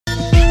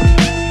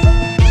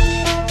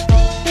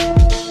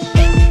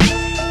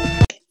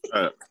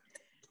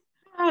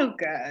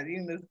God,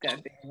 you this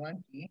goddamn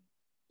monkey.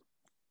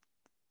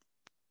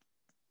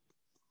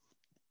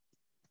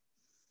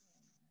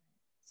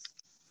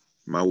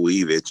 My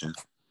weave itching.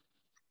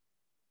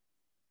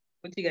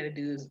 What you gotta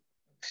do is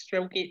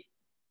stroke it.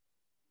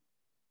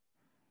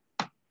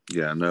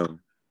 Yeah, I know.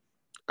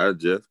 I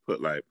just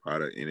put like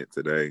product in it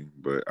today,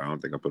 but I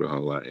don't think I put a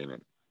whole lot in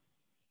it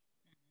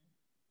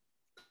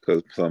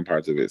because some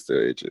parts of it still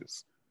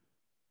itches.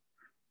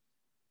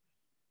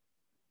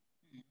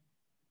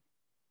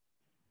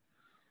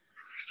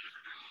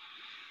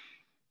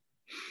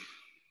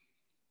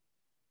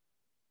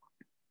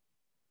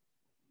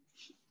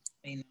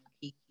 Ain't no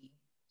Kiki.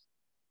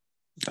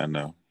 I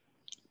know.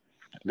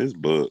 This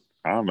book,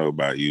 I don't know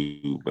about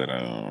you, but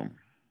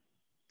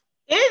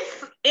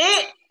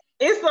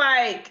It's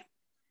like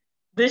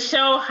the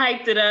show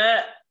hyped it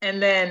up,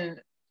 and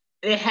then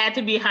it had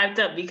to be hyped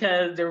up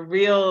because the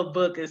real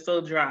book is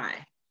so dry.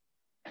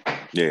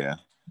 yeah.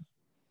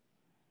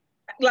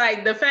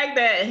 Like the fact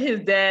that his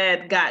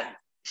dad got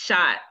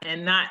shot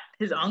and not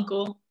his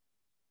uncle.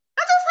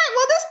 I just like,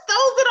 well, this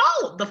throws it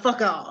all the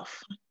fuck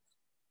off.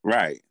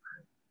 Right.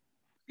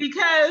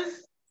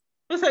 Because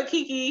what's up,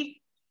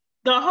 Kiki?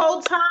 The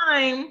whole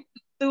time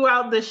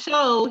throughout the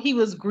show, he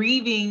was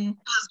grieving.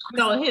 You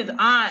know, his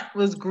aunt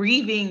was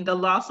grieving the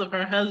loss of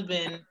her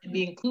husband and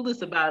being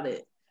clueless about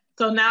it.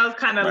 So now it's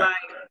kind of Right.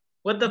 like,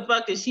 what the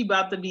fuck is she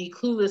about to be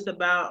clueless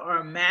about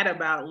or mad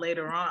about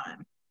later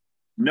on?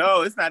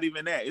 No, it's not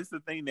even that. It's the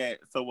thing that.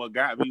 So what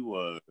got me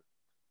was.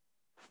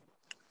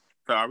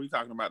 So are we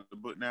talking about the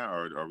book now,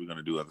 or are we going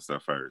to do other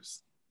stuff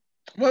first?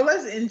 Well,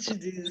 let's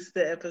introduce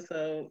the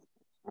episode.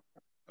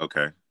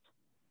 Okay.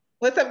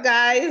 What's up,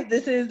 guys?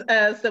 This is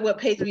So What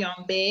Pays Me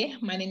on Bay.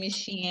 My name is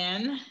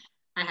Shan.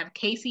 I have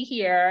Casey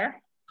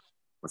here,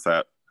 What's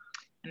up?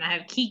 and I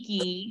have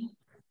Kiki,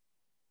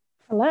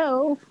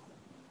 Hello.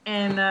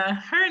 and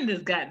her in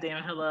this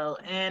goddamn hello.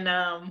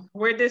 And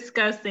we're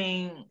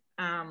discussing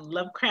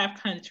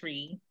Lovecraft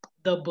Country,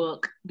 the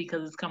book,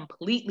 because it's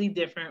completely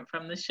different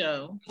from the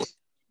show. Oh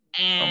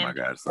my And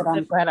God. But So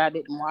I'm glad I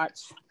didn't watch.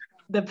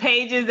 the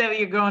pages that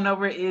we're going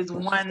over is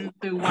 1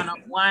 through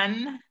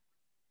 101.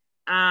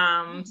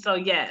 So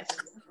yes.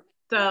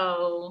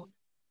 So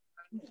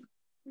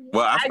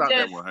well, I I stopped at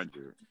just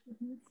 100.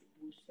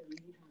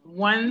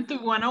 1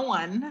 through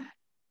 101.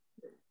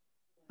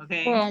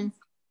 Okay. Well,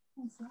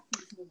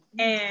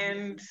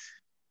 And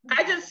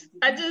I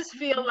just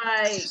feel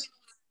like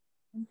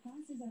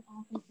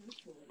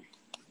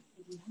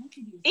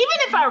even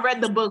if I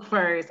read the book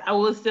first, I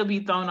would still be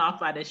thrown off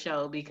by the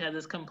show because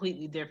it's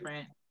completely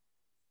different.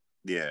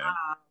 Yeah.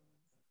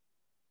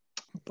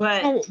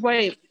 But oh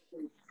wait,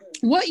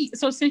 what?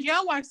 So since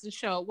y'all watched the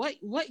show,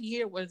 what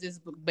year was this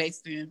book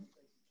based in?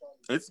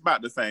 It's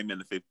about the same in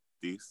the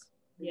 50s.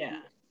 yeah,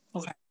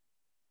 Okay,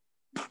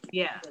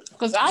 yeah.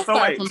 because I So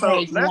started wait, from so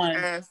page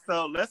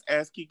one. let's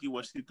ask Kiki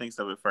what she thinks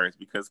of it first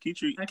because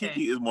Kiki Okay.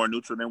 is more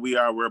neutral than we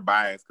are. We're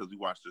biased because we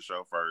watched the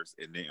show first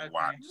and then Okay.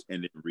 watch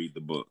and then read the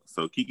book.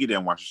 So Kiki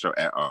didn't watch the show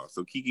at all.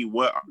 So Kiki,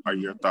 what are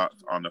your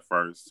thoughts on the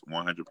first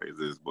 100 pages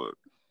of this book?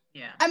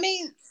 Yeah. I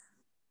mean,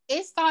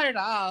 it started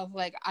off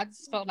like I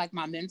just felt like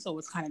my mental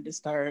was kind of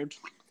disturbed,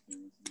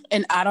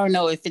 and I don't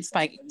know if it's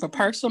like for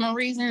personal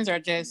reasons or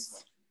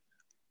just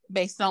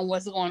based on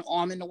what's going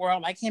on in the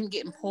world, like him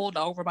getting pulled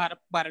over by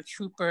the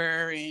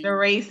trooper The and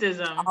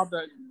racism. all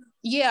the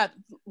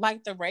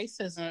like the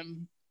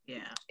racism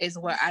Yeah. is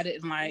what I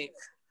didn't like.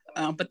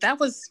 But that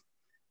was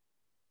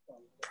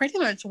pretty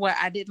much what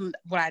I did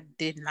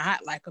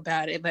not like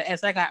about it. But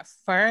as I got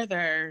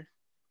further,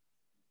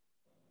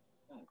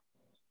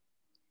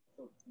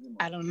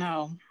 I don't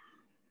know.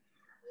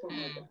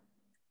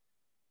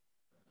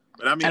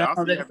 But I mean, I don't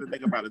also know you that, have to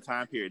think about the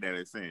time period that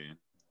it's in.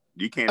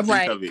 You can't think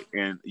right. of it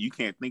and you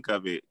can't think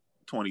of it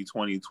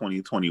 2020,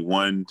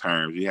 2021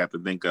 terms. You have to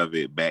think of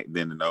it back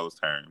then in those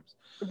terms.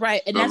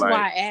 Right. And So that's like,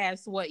 why I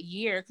asked what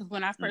year, because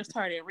when I first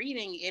started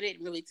reading, it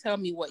didn't really tell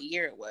me what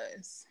year it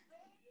was.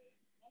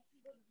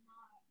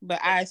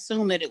 But I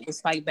assumed that it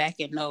was like back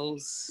in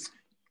those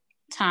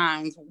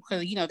times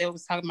because they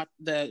was talking about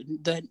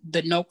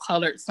the no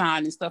colored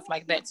sign and stuff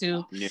like that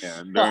too. yeah,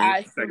 So during I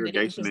assumed that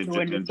it was segregation just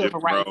during the and Jim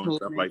civil Crow rights and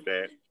stuff movement. like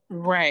that.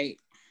 Right.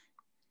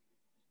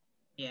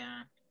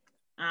 Yeah.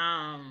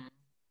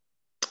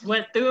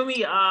 What threw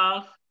me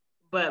off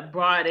but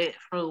brought it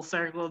full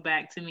circle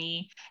back to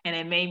me, and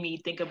it made me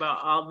think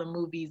about all the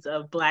movies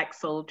of Black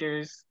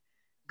soldiers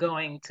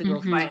going to go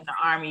fight in the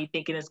army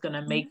thinking it's going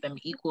to make them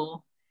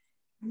equal,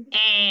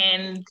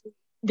 and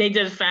they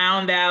just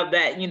found out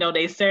that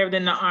they served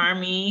in the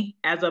army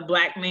as a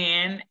Black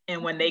man,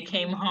 and when they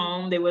came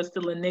home they were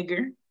still a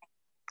nigger,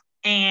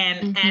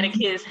 and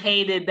Atticus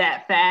hated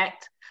that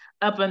fact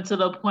up until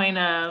the point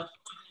of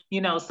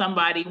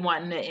somebody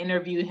wanting to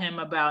interview him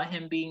about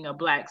him being a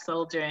Black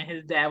soldier, and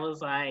his dad was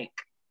like,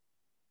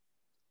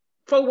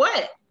 for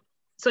what?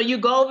 So you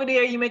go over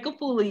there, you make a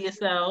fool of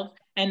yourself,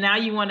 and now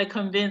you want to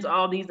convince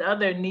all these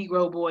other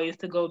Negro boys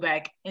to go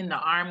back in the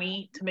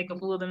army to make a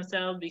fool of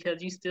themselves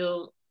because you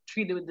still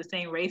treated with the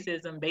same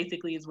racism,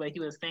 basically, is what he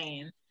was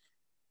saying.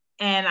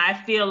 And I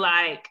feel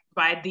like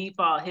by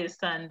default, his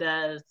son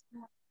does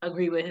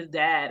agree with his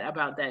dad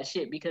about that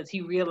shit because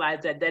he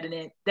realized that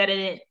it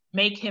didn't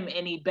make him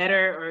any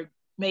better or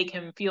make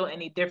him feel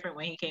any different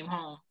when he came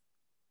home.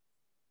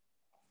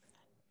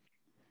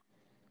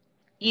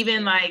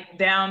 Even like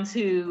down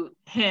to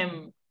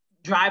him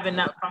driving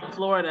up from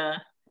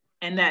Florida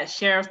and that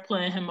sheriff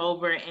pulling him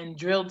over and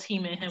drill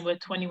teaming him with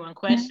 21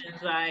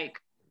 questions. Like,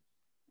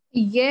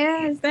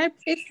 yes, that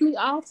pissed me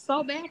off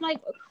so bad.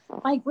 Like,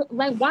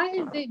 why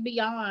is it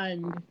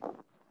beyond?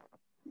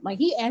 Like,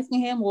 he asking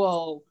him,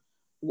 well,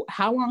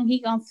 how long he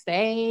gonna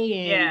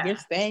stay? And you're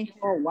staying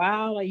for a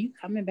while. Are you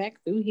coming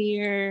back through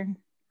here?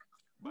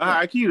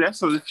 That's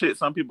the shit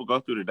some people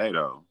go through today,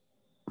 though.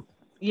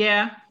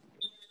 Yeah,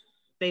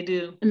 they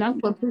do. And that's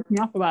what pissed me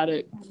off about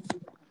it.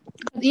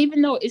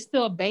 Even though it's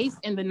still based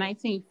in the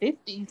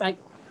 1950s, like,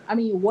 I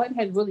mean, what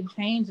has really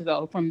changed,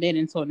 though, from then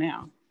until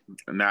now?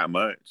 Not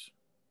much.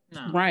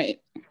 No. Right.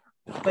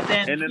 But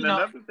then, and then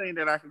another thing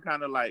that I can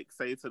kind of like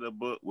say to the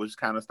book, which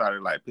kind of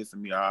started like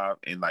pissing me off,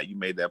 and like you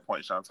made that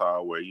point,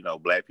 Chantal, where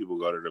black people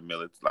go to the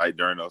military, like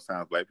during those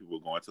times, black people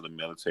going to the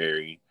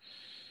military,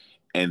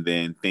 and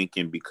then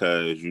thinking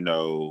because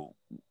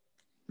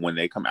when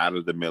they come out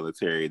of the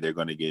military, they're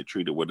going to get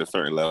treated with a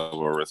certain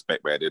level of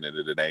respect. But at the end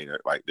of the day,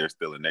 like they're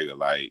still a nigga.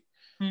 Like,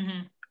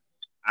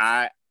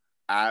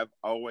 I've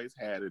always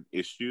had an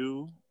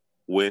issue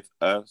with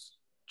us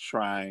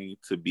trying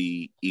to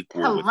be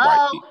equal with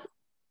white people.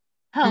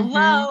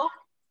 Hello.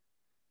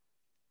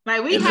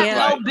 Like we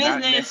have no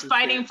business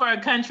fighting for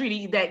a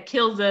country that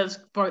kills us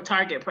for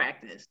target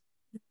practice.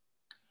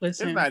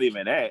 Listen. It's not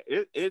even that.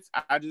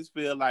 I just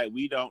feel like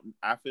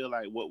I feel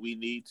like what we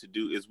need to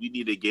do is we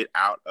need to get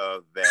out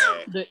of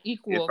that. The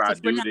equal.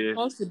 Because we're not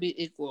supposed to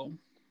be equal.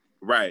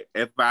 Right.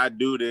 If I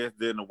do this,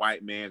 then the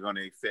white man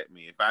gonna accept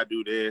me. If I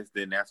do this,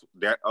 then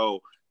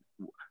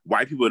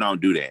white people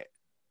don't do that.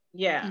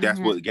 Yeah.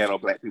 That's what ghetto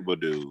black people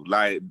do.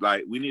 Like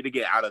we need to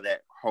get out of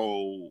that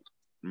whole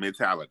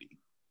mentality.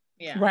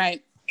 Yeah.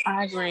 Right.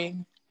 I agree.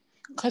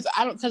 Because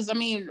I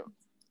mean,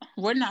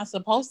 we're not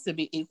supposed to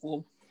be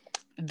equal.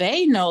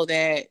 They know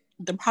that.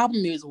 The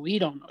problem is we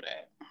don't know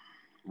that.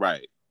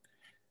 Right.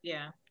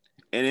 Yeah.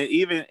 And then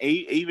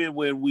even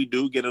when we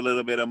do get a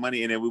little bit of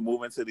money and then we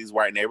move into these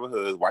white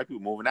neighborhoods, white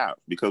people moving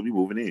out because we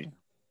moving in.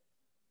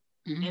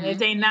 Mm-hmm. And if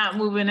they not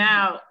moving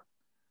out,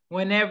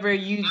 whenever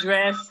you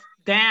dress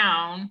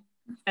down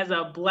as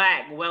a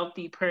black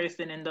wealthy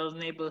person in those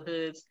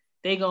neighborhoods,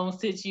 they gonna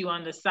sit you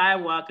on the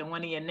sidewalk and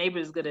one of your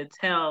neighbors is gonna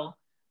tell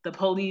the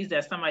police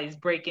that somebody's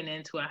breaking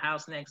into a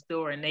house next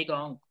door and they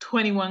gonna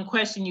 21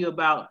 question you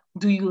about,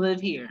 do you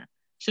live here?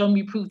 Show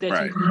me proof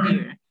that you live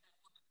here.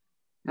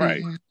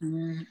 Right.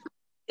 Mm-hmm.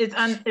 It's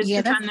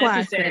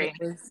unnecessary.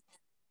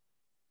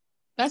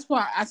 That's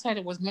why I said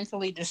it was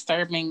mentally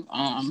disturbing.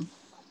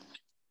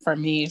 For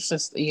me, it's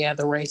just the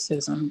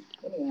racism.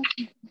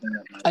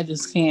 I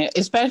just can't,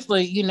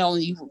 especially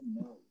when you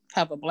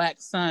have a black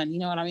son. You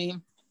know what I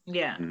mean?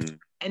 Yeah. Mm-hmm.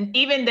 And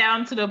even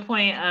down to the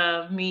point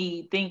of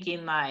me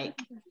thinking like,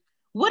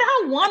 would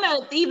I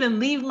want to even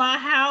leave my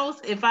house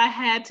if I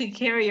had to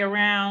carry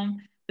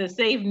around the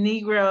Safe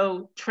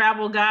Negro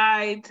travel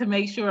guide to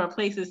make sure a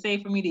place is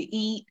safe for me to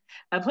eat,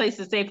 a place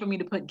is safe for me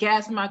to put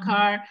gas in my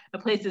car, a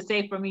place is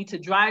safe for me to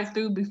drive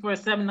through before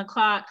 7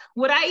 o'clock?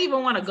 Would I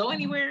even want to go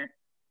anywhere?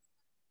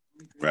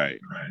 Right.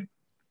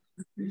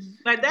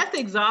 Like that's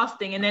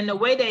exhausting. And then the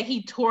way that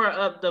he tore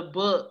up the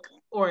book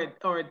or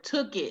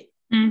took it.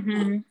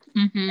 Mm-hmm.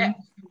 Mm-hmm.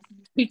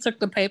 He took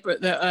the paper,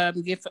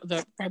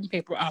 the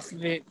paper off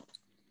of it.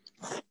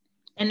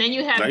 And then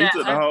you have he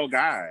took the whole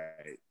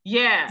guide.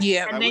 Yeah.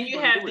 Yeah. And then you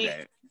have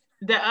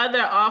the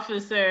other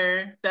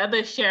officer, the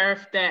other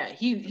sheriff that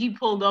he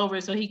pulled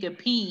over so he could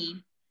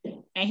pee.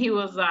 And he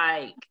was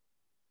like,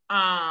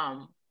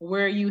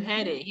 where are you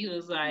headed? He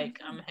was like,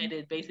 I'm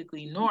headed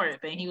basically north.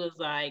 And he was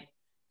like,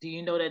 do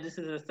you know that this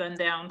is a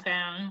sundown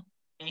town?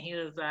 And he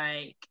was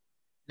like,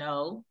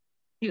 no.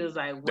 He was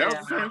like, well. That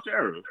was the same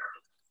sheriff.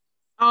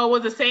 Oh, it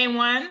was the same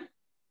one?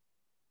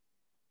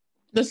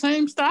 The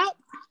same stop?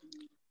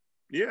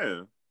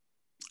 Yeah.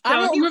 I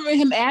don't remember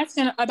him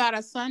asking about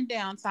a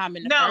sundown time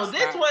in the first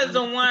this was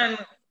the one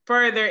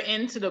further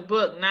into the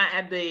book, not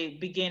at the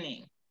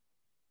beginning.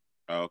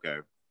 Oh, okay.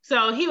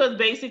 So he was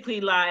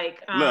basically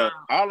like... Look,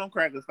 all them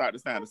crackers start to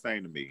sound the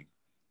same to me.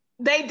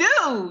 They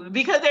do,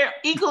 because they're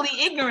equally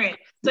ignorant.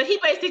 So he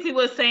basically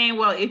was saying,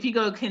 well, if you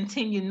go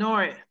continue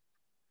north,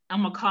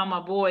 I'm going to call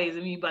my boys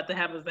and we about to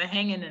have us a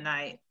hanging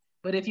tonight.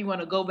 But if you want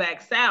to go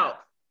back south,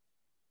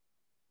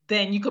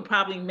 then you could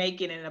probably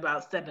make it in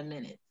about 7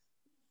 minutes.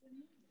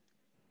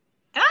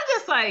 And I'm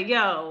just like,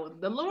 yo,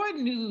 the Lord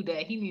knew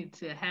that he needed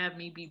to have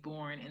me be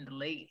born in the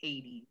late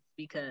 80s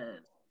because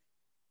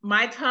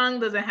my tongue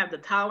doesn't have the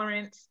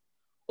tolerance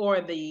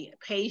or the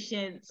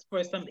patience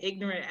for some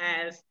ignorant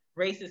ass,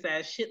 racist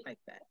ass shit like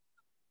that.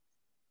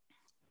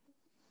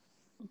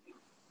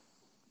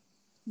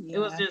 Yeah. It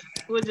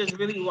was just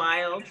really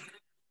wild.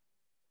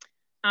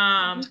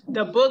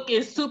 The book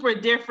is super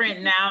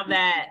different now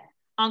that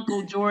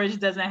Uncle George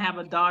doesn't have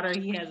a daughter,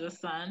 he has a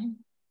son.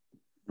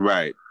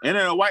 Right. And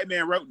then a white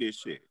man wrote this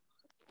shit.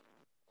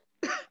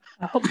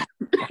 Hey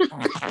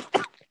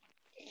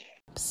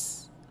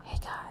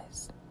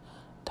guys,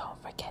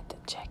 don't forget to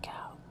check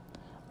out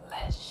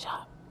Let's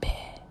Shop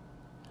Bed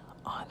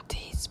on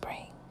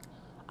Teespring.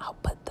 I'll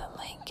put the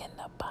link in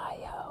the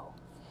bio.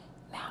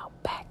 Now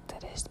back to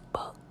this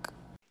book.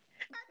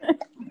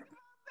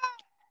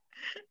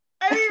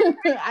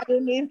 I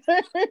didn't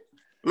either.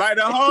 Like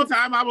the whole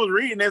time I was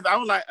reading this, I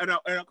was like, and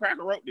a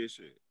cracker wrote this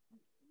shit.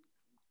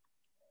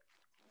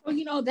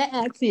 Well, that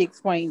actually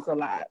explains a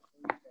lot.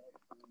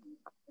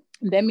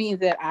 That means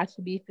that I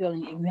should be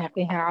feeling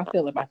exactly how I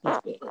feel about this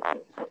book.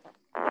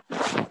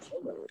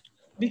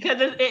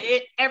 Because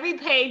every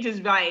page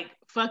is like,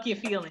 fuck your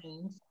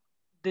feelings.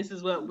 This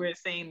is what we're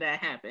saying that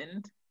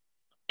happened.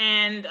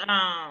 And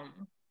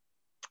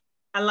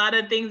a lot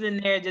of things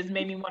in there just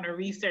made me want to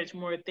research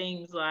more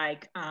things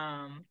like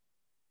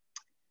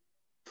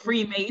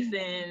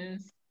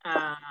Freemasons,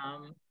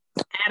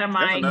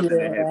 Adamite.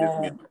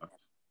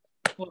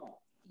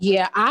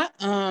 Yeah, I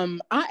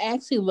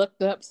actually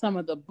looked up some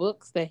of the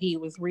books that he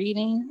was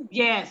reading.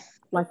 Yes.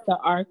 Like the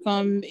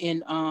Arkham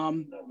and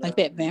like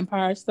that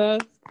vampire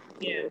stuff.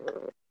 Yeah.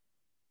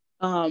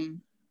 I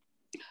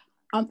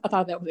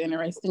thought that was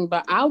interesting,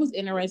 but I was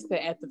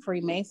interested at the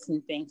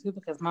Freemason thing too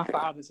because my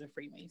father's a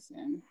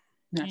Freemason.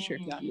 Not sure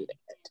if y'all knew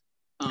that.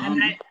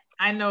 And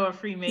I know a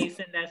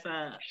Freemason that's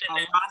a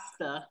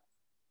Rasta.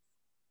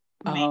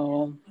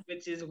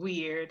 Which is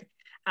weird.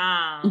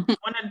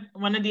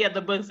 One of the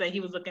other books that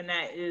he was looking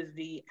at is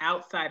The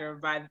Outsider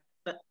by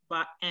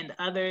and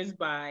Others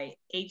by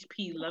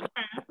H.P.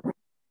 Lovecraft.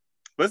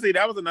 But see,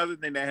 that was another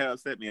thing that had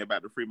upset me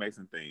about the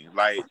Freemason thing.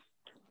 Like,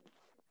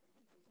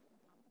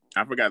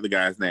 I forgot the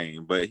guy's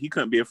name, but he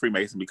couldn't be a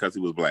Freemason because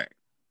he was black.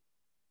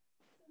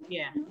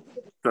 Yeah.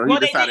 So well,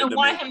 they didn't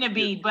want him to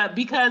be, but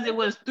because it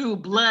was through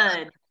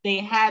blood, they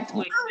had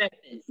to accept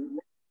it.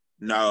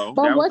 No.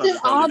 But wasn't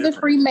all the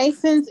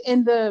Freemasons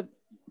in the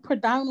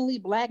predominantly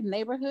black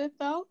neighborhood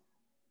though?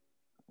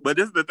 But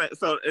this is the thing.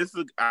 So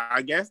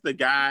I guess the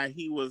guy,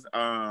 he was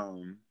I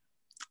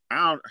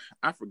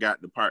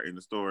forgot the part in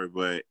the story,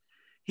 but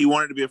he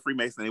wanted to be a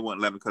Freemason. They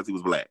wouldn't let him because he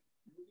was black.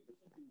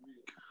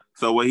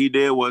 So what he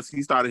did was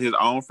he started his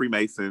own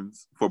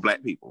Freemasons for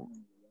black people.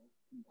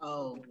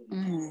 Oh.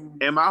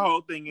 And my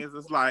whole thing is,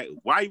 it's like,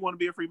 why you want to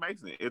be a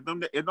Freemason? If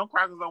them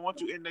crackers don't want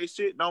you in their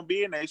shit, don't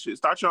be in their shit.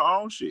 Start your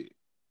own shit.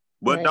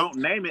 But don't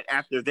name it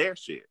after their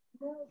shit.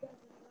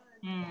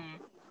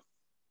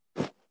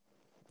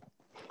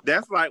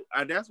 That's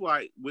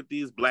why with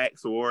these black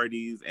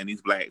sororities and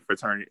these black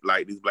fraternities,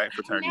 like these black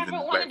fraternities and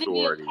these black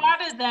sororities. Be a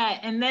part of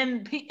that, and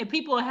then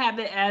people have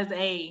it as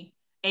a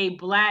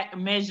black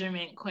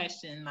measurement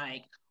question,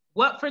 like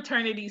what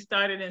fraternity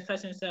started in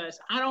such and such.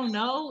 I don't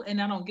know,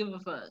 and I don't give a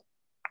fuck.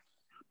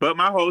 But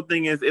my whole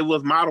thing is, it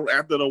was modeled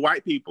after the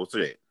white people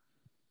shit.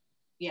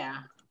 Yeah.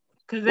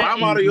 Why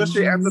model your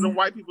shit after the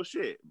white people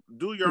shit?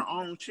 Do your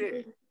own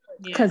shit.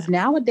 Because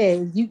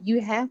nowadays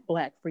you have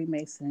black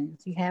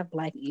Freemasons, you have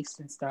black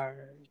Eastern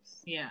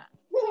Stars. Yeah.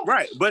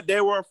 Right, but they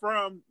were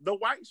from the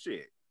white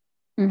shit.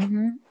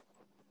 Mm-hmm.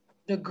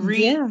 The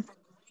Greeks. Yeah.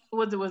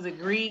 Was it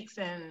Greeks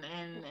and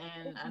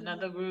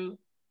another group?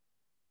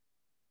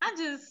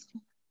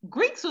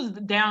 Greeks was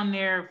down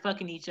there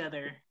fucking each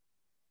other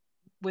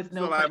with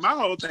no. So like my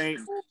whole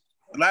thing,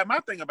 like my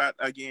thing about,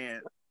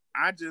 again,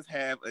 I just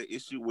have an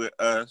issue with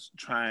us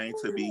trying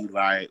to be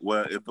like,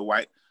 well, if the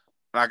white,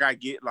 like I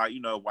get, like,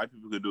 white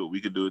people could do it, we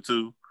could do it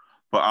too.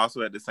 But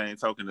also at the same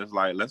token, it's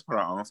like, let's put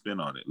our own spin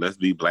on it. Let's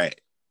be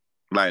black.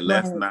 Like,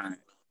 let's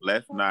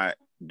not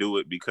do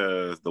it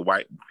because the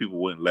white people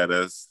wouldn't let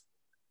us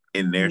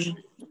in their shit.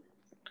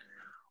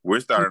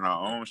 We're starting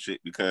our own shit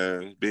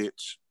because,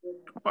 bitch,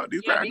 fuck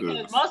these crackers.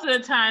 Because most of the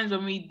times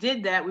when we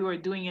did that, we were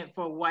doing it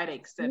for white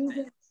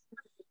acceptance.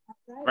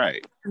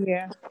 Right.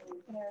 Yeah.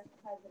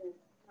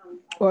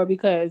 Or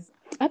because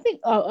I think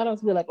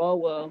others be like, oh,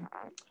 well,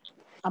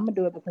 I'm going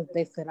to do it because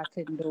they said I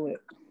couldn't do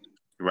it.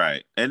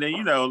 Right. And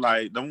then,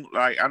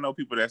 I know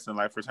people that's in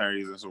like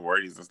fraternities and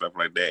sororities and stuff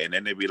like that. And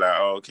then they be like,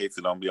 oh, okay,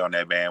 so don't be on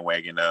that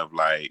bandwagon of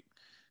like,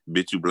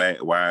 bitch, you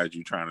black. Why are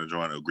you trying to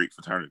join a Greek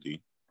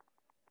fraternity?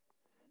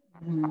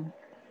 Mm-hmm.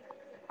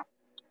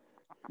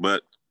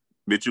 But,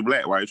 bitch, you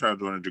black. Why are you trying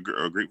to join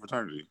a Greek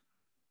fraternity?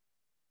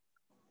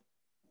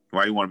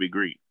 Why you want to be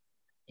Greek?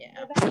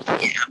 Yeah.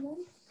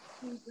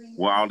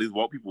 Well, all these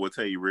woke people will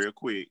tell you real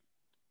quick,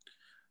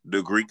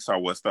 the Greeks are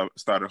what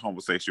started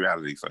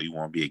homosexuality, so you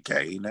want to be a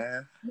gay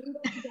now?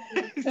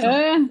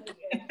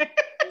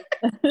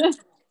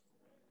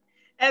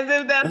 As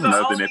if that's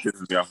another thing that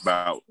pisses me off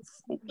about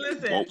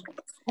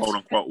quote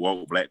unquote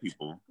woke black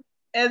people.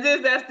 As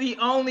if that's the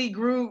only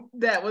group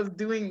that was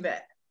doing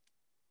that.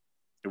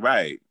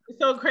 Right. It's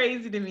so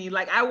crazy to me.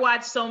 Like, I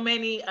watch so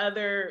many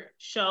other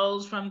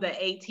shows from the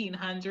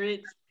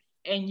 1800s,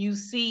 and you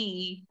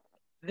see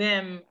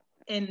them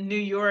in New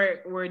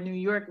York, where New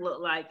York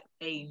looked like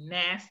a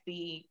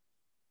nasty,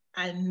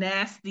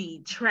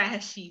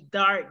 trashy,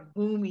 dark,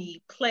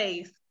 boomy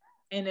place.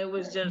 And it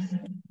was just,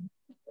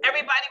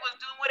 everybody was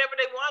doing whatever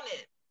they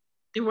wanted.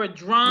 There were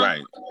drunk.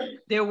 Right.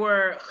 There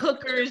were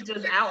hookers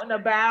just out and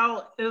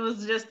about. It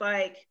was just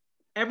like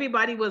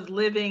everybody was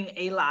living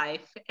a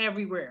life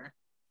everywhere.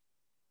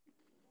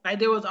 Like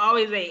there was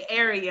always an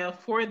area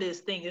for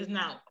this thing. It's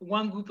not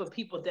one group of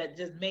people that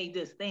just made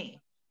this thing.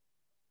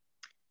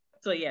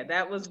 So yeah,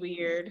 that was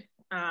weird.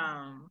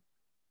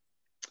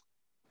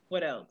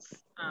 What else?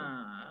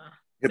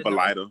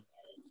 Hippolyta.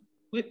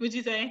 What'd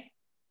you say?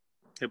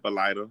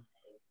 Hippolyta.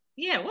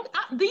 Yeah, I was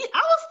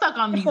stuck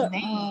on these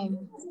names.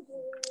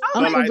 So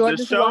like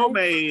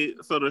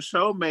the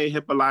show made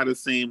Hippolyta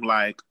seem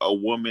like a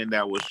woman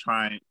that was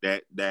trying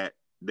that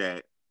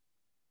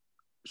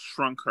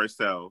shrunk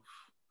herself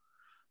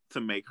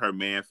to make her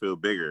man feel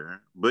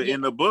bigger. But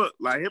in the book,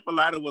 like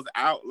Hippolyta was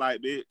out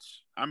like, bitch,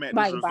 I'm at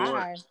this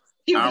resort.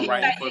 I'm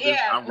writing for this.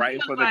 I'm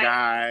writing for the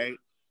guy.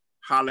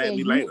 Holla at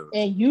me later.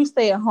 And you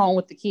stay at home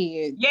with the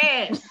kids.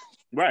 Yes.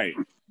 Right.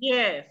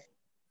 Yes.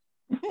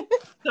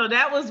 So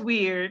that was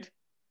weird.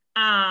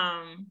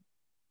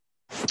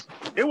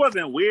 It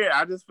wasn't weird.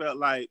 I just feel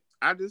like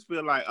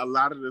a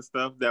lot of the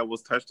stuff that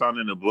was touched on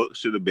in the book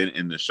should have been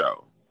in the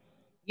show.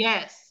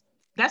 Yes.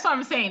 That's what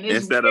I'm saying. It's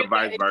instead of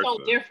vice versa. It's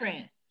so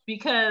different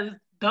because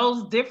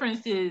those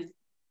differences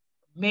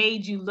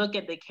made you look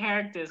at the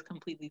characters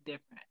completely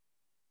different.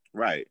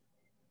 Right.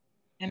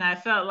 And I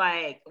felt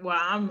like, well,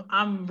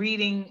 I'm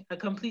reading a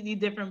completely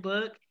different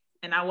book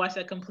and I watched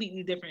a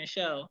completely different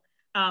show.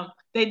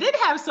 They did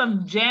have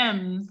some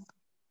gems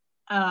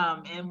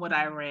in what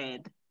I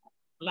read.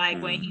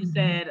 Like when he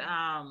said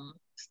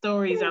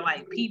stories are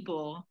like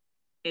people,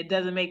 it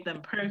doesn't make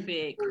them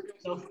perfect.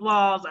 The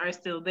flaws are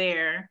still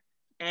there.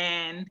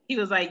 And he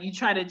was like, you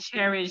try to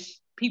cherish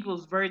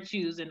people's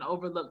virtues and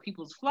overlook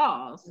people's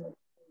flaws.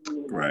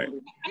 Right.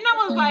 And that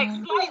was like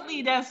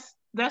slightly that's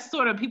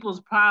sort of people's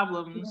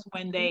problems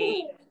when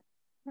they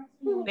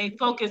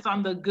focus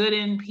on the good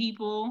in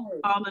people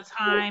all the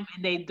time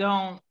and they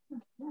don't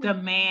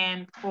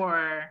demand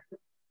or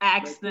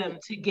ask them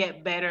to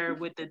get better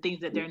with the things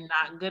that they're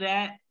not good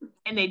at,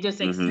 and they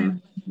just accept.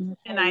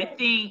 And I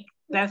think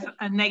that's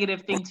a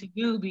negative thing to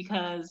do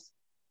because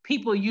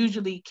people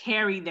usually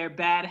carry their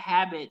bad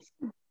habits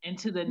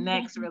into the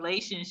next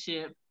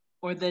relationship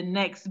or the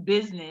next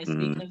business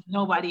because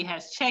nobody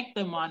has checked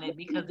them on it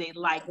because they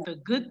like the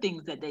good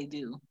things that they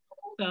do.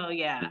 So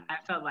yeah, I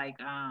felt like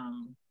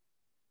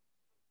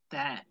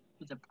that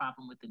was a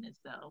problem within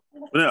itself.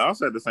 But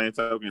also at the same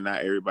token,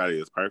 not everybody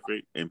is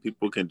perfect, and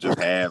people can just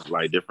have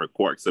like different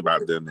quirks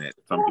about them that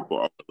some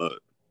people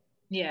overlook.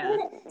 Yeah.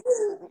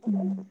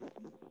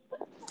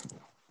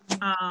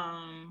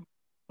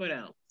 What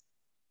else?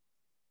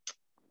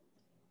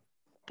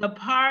 The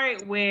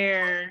part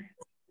where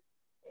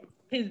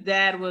his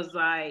dad was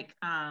like,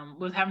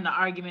 was having an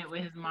argument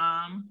with his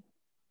mom,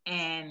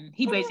 and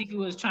he basically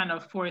was trying to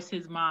force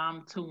his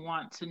mom to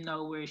want to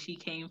know where she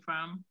came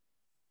from.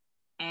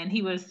 And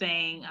he was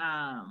saying,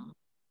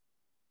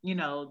 you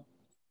know,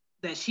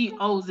 that she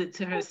owes it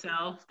to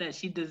herself, that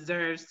she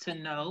deserves to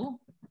know.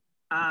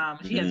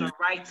 She has a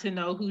right to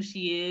know who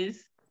she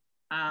is.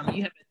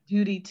 You have a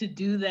duty to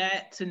do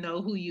that, to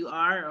know who you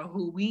are or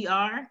who we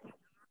are,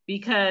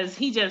 because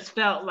he just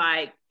felt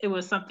like it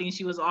was something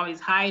she was always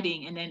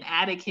hiding. And then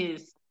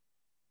Atticus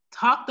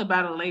talked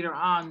about it later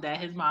on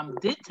that his mom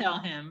did tell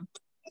him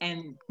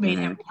and made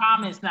him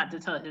promise not to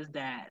tell his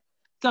dad.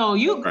 So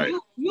you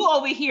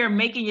over here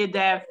making your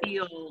dad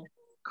feel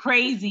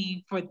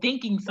crazy for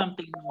thinking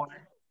something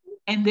more.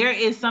 And there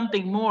is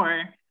something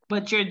more,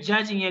 but you're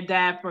judging your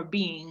dad for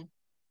being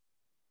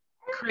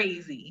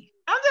crazy.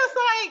 I'm just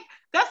like,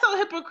 that's so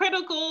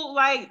hypocritical.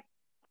 Like,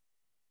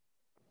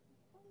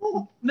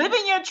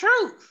 living your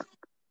truth.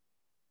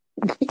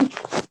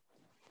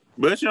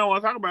 But she don't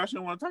want to talk about it. She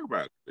don't want to talk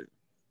about it.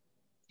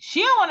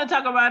 She don't want to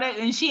talk about it,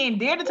 and she ain't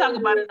dare to talk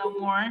about it no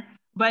more.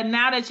 But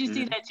now that you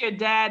see that your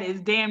dad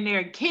is damn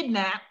near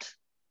kidnapped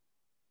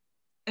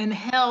and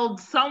held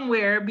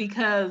somewhere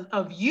because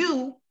of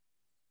you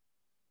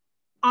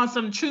on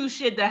some true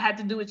shit that had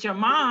to do with your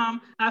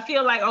mom, I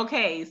feel like,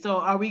 okay, so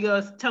are we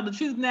going to tell the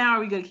truth now or are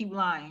we going to keep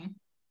lying?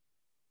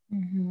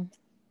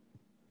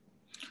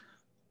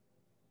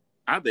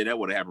 I think that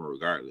would have happened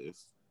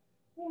regardless.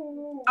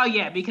 Oh,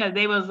 yeah, because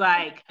they was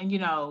like, you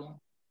know,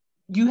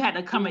 you had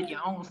to come at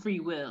your own free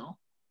will.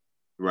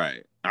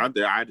 Right. I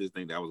just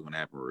think that was going to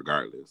happen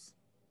regardless.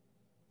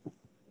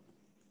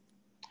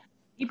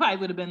 He probably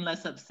would have been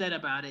less upset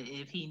about it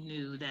if he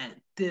knew that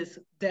this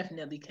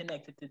definitely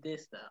connected to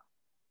this stuff.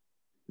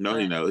 No,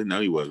 he wasn't.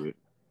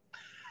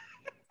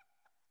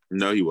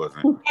 No, he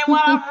wasn't. And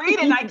while I'm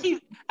reading,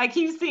 I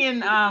keep seeing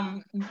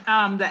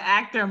the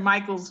actor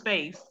Michael's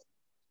face.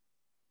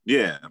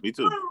 Yeah, me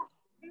too.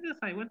 I'm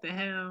just like, what the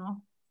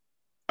hell?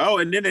 Oh,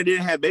 and then they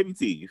didn't have baby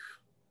teeth.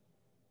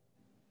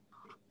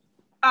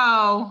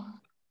 Oh.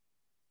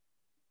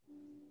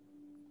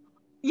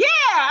 Yeah,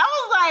 I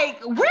was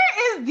like,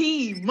 where is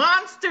the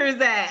monsters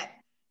at?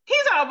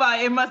 He's talking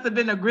about it must have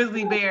been a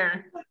grizzly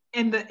bear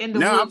in the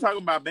No, woods. I'm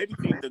talking about baby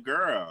teeth, the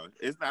girl.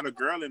 It's not a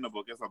girl in the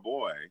book, it's a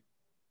boy.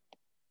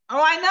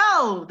 Oh, I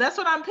know. That's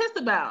what I'm pissed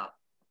about.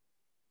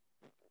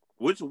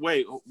 Which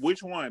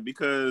one?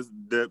 Because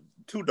the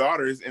two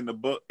daughters in the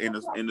book in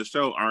the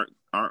show aren't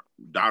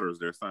daughters,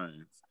 they're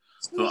sons.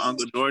 So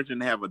Uncle George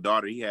didn't have a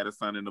daughter; he had a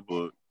son in the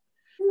book.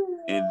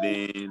 And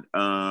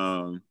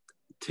then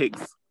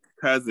Tick's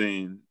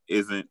cousin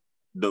isn't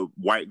the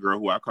white girl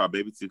who I call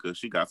Baby T because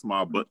she got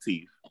small butt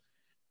teeth.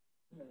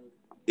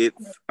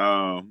 It's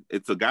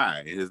a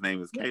guy. His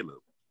name is Caleb.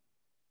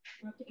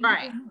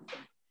 Right.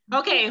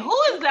 Okay, who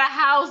is the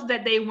house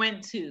that they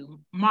went to?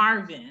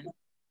 Marvin.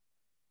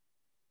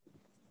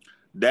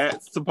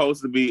 That's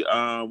supposed to be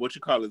what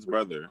you call his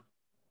brother.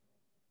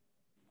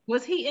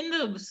 Was he in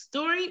the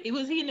story?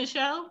 Was he in the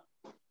show?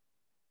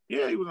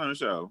 Yeah, he was on the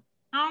show.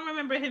 I don't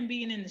remember him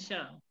being in the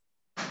show.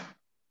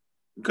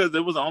 Because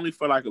it was only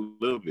for like a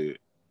little bit.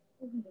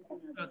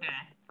 Okay.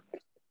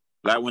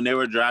 Like when they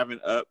were driving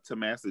up to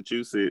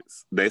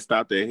Massachusetts, they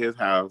stopped at his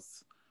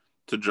house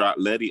to drop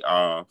Letty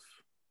off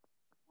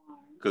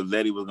because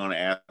Letty was going to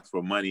ask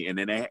for money. And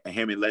then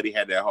him and Letty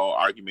had that whole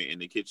argument in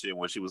the kitchen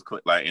when she was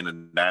like in the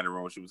dining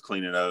room, she was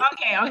cleaning up.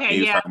 Okay, and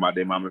he was talking about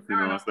their mama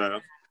funeral and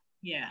stuff.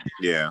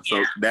 Yeah.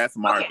 So that's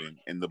Marvin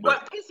in the book.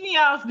 What pissed me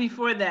off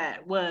before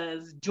that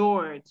was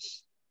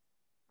George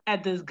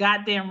at this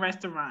goddamn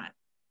restaurant.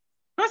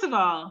 First of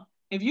all,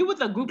 if you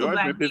with a group of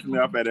black people... George been pissing me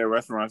off at that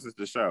restaurant since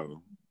the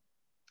show.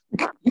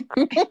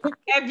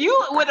 If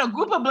you with a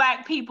group of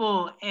black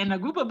people and a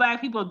group of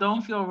black people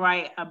don't feel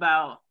right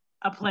about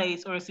a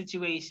place or a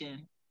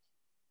situation,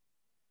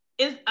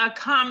 it's a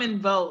common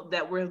vote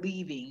that we're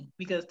leaving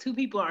because two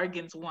people are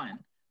against one.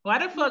 Why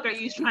the fuck are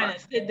you trying to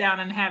sit down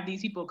and have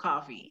these people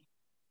coffee?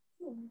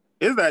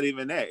 It's not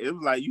even that. It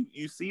was like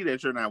you see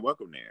that you're not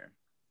welcome there.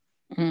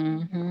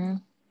 Mm-hmm.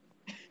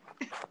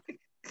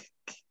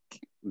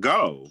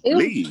 Go.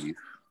 Leave.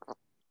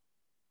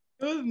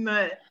 It was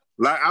nuts.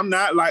 Like I'm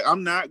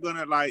not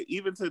gonna like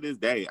even to this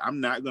day, I'm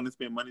not gonna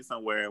spend money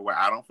somewhere where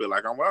I don't feel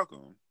like I'm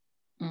welcome.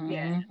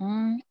 Yeah.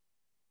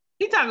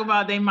 He talk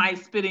about they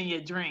might spit in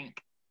your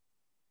drink.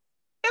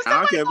 I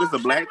don't care if it's a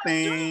black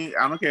thing.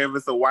 I don't care if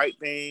it's a white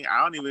thing.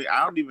 I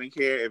don't even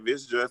care if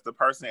it's just the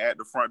person at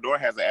the front door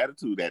has an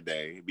attitude that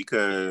day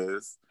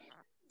because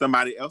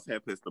somebody else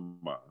had pissed them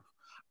off.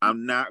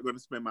 I'm not going to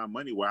spend my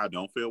money where I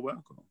don't feel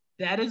welcome.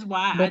 That is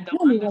why but I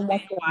don't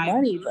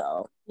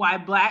understand why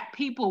black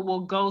people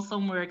will go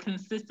somewhere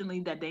consistently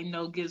that they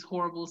know gives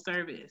horrible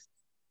service.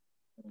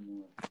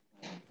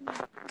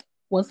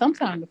 Well,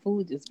 sometimes the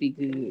food just be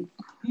good.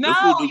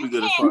 No, you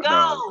can't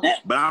go.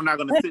 But I'm not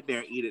gonna sit there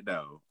and eat it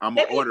though. I'm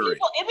gonna order it.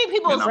 If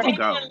people standing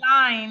in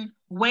line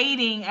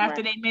waiting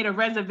after they made a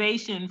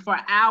reservation for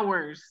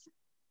hours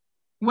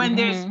when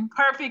there's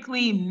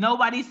perfectly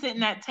nobody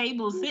sitting at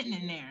tables sitting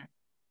in there.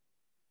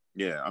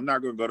 Yeah, I'm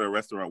not gonna go to a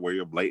restaurant where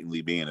you're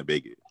blatantly being a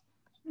bigot.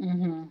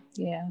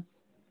 Yeah.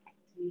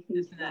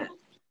 It's nuts.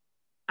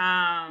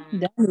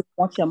 They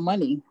want your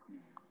money,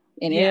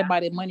 and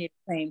everybody's money is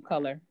the same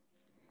color.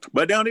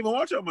 But they don't even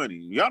want your money.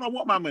 Y'all don't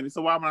want my money,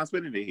 so why am I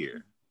spending it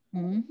here?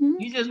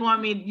 You just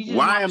want me.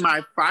 Why am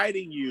I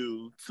fighting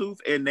you tooth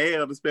and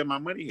nail to spend my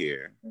money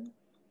here?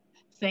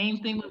 Same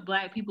thing with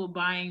black people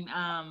buying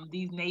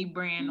these name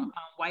brand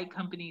white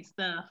company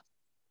stuff,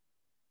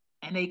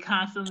 and they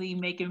constantly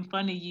making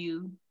fun of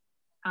you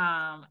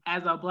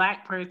as a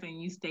black person.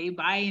 You stay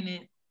buying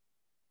it,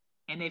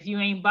 and if you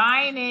ain't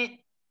buying it,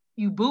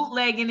 you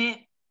bootlegging it.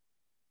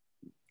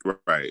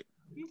 Right.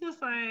 You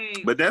just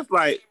like. But that's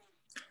like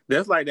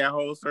that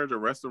whole surge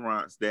of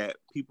restaurants that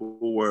people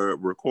were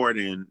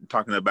recording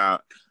talking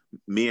about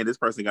me and this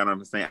person got on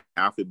the same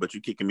outfit, but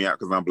you kicking me out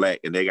because I'm black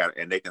and they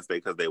can stay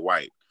because they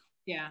white.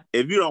 Yeah.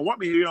 If you don't want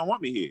me here, you don't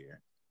want me here.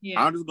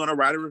 Yeah. I'm just gonna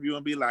write a review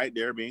and be like,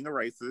 they're being a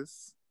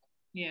racist.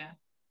 Yeah.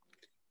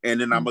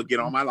 And then I'm gonna get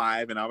on my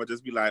live and I would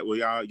just be like, well,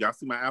 y'all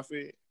see my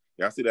outfit?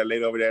 Y'all see that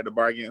lady over there at the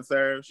bar getting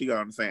served? She got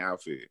on the same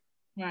outfit.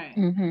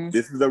 Right.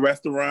 This is a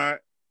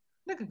restaurant.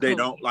 They Kobe.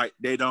 don't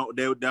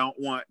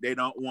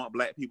want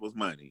black people's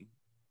money.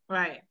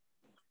 Right.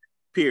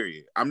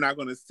 Period. I'm not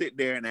going to sit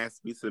there and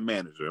ask to be the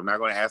manager. I'm not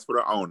going to ask for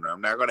the owner.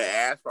 I'm not going to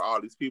ask for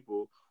all these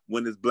people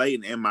when it's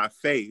blatant in my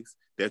face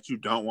that you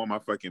don't want my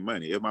fucking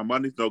money. If my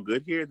money's no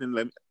good here, then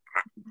let me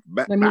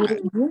bye.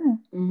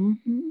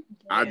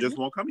 I just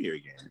won't come here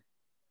again.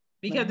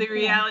 Because the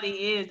reality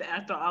is,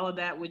 after all of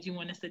that, would you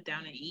want to sit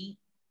down and eat?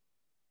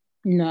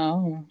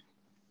 No.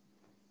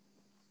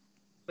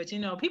 But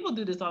people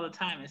do this all the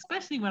time,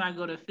 especially when I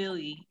go to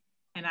Philly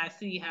and I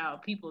see how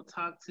people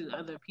talk to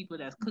other people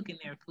that's cooking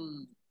their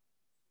food.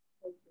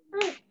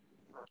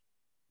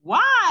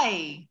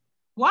 Why?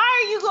 Why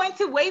are you going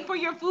to wait for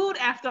your food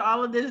after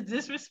all of this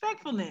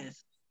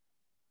disrespectfulness?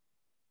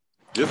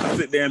 Just to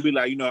sit there and be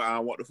like, I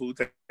don't want the food,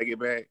 take it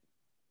back.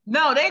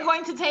 No, they're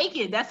going to take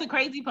it. That's the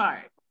crazy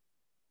part.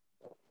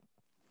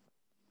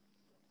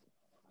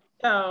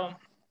 So,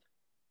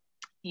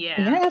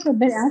 yeah. And I ever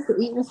been out to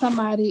eat with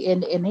somebody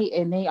and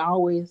they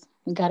always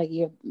gotta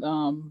give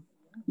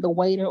the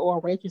waiter or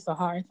waitress a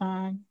hard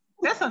time.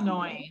 That's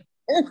annoying.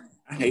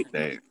 I hate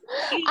that.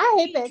 I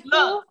hate that.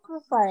 Look,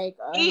 it's like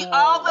eat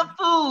all the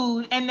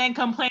food and then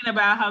complain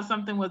about how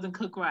something wasn't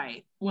cooked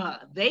right. Well,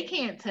 they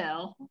can't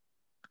tell.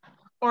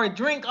 or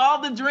drink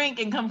all the drink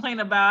and complain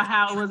about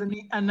how it wasn't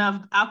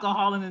enough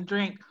alcohol in the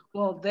drink.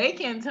 Well, they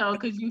can't tell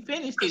because you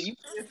finished it. You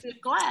finished this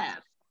glass.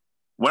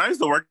 When I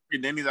used to work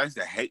at Denny's, I used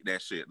to hate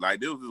that shit.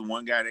 Like, there was this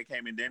one guy that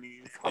came in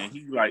Denny's, and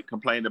he, like,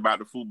 complained about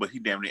the food, but he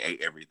damn near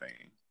ate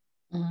everything.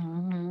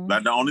 Mm-hmm.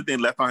 Like, the only thing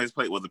left on his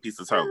plate was a piece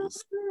of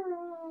toast.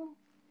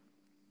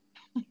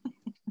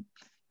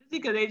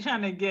 Because they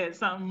trying to get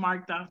something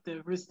marked off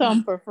the receipt.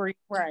 Some for free,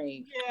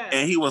 right? Yeah.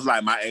 And he was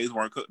like, my eggs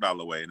weren't cooked all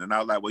the way. And then I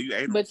was like, well, you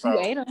ate them. But you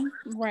ate them,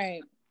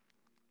 right?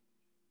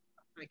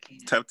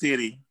 Tough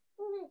titty.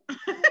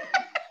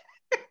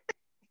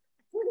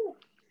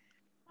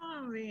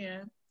 Oh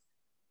man.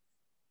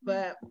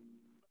 But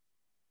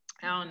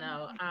I don't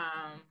know.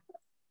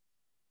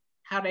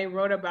 How they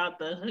wrote about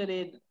the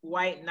hooded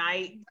white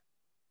knight.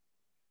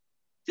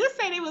 Just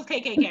say they was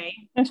KKK.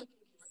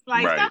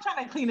 Like, right. Stop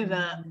trying to clean it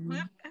up.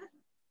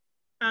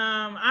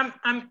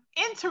 I'm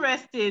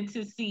interested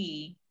to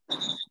see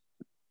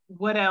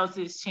what else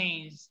is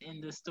changed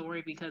in the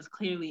story because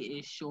clearly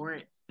it's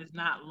short. It's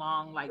not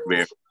long like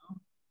the show.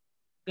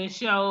 The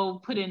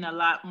show put in a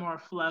lot more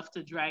fluff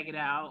to drag it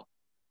out.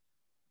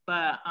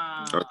 But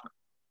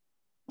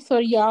so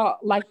y'all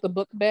like the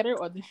book better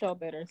or the show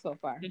better so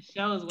far? The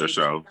show is the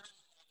show.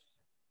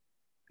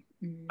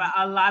 But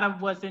a lot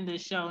of what's in the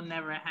show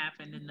never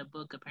happened in the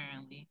book,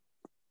 apparently.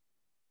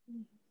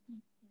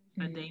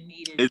 But they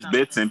needed. It's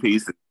bits and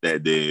pieces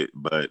that did,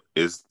 but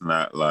it's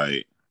not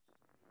like.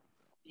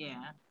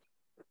 Yeah,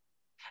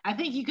 I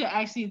think you could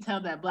actually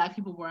tell that Black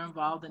people were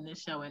involved in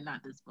this show and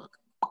not this book.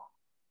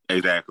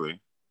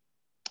 Exactly.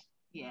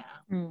 Yeah.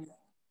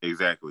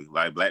 Exactly.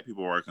 Like Black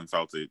people were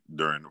consulted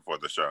for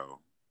the show.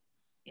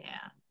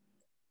 Yeah.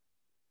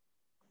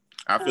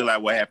 I feel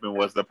like what happened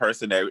was the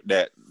person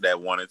that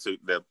wanted to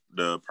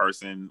the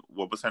person,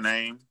 what was her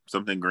name?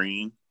 Something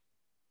Green.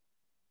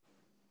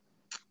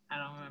 I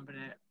don't remember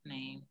that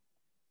name.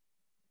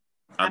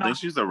 I think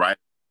she's the writer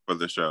for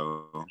the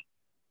show.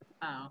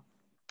 Oh.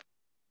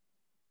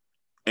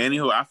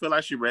 Anywho, I feel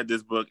like she read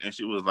this book and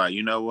she was like,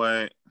 you know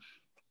what?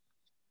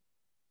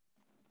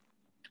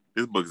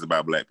 This book is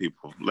about Black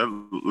people.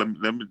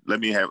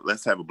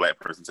 Let's have a Black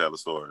person tell the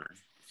story.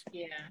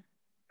 Yeah.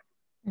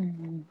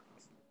 Mm-hmm.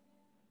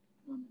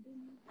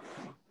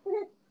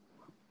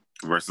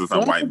 Versus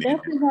some white man.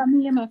 Definitely got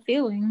me in my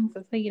feelings.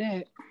 I'll tell you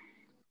that.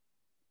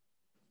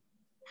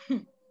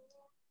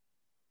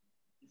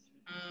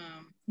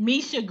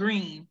 Misha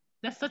Green.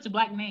 That's such a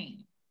Black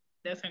name.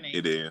 That's her name.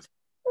 It is.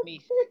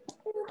 Misha.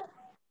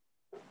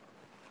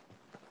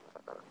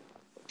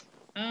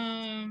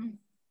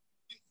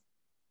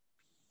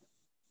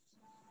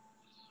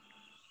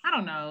 I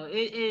don't know.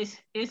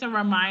 It's a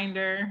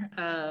reminder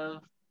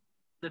of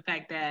the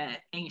fact that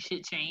ain't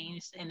shit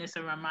changed, and it's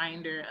a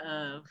reminder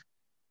of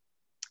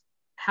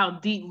how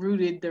deep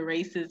rooted the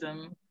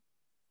racism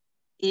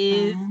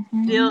is,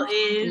 still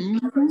is,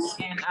 and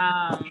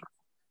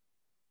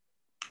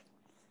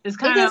it's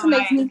kind of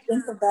makes me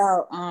think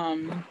about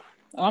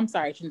I'm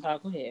sorry, Chantal,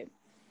 go ahead.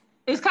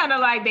 It's kind of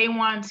like they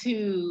want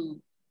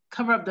to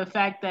cover up the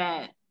fact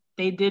that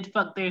they did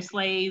fuck their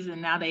slaves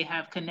and now they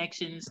have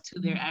connections to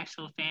their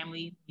actual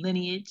family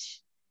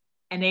lineage,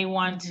 and they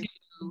want to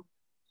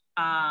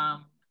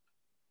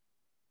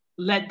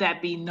let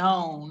that be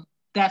known.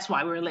 That's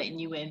why we're letting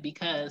you in,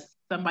 because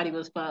somebody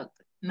was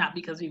fucked, not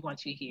because we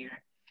want you here.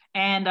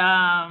 And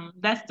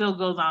that still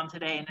goes on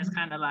today, and it's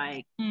kind of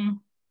like,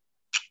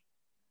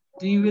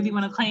 do you really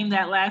want to claim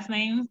that last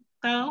name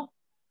though?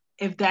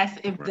 If that's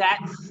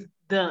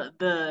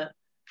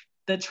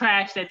the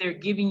trash that they're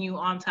giving you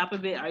on top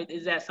of it, or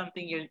is that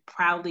something you're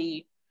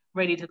proudly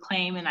ready to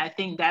claim? And I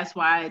think that's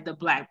why the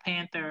Black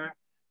Panther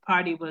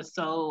Party was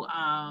so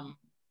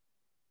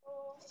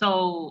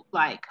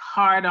like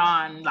hard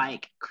on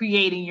like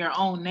creating your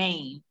own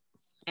name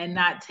and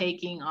not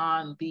taking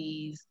on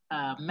these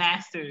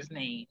masters'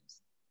 names.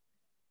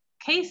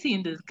 Casey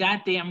and this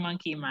goddamn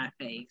monkey in my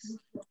face.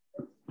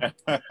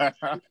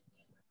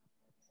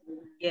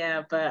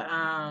 Yeah, but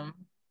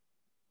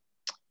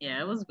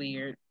yeah, it was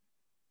weird.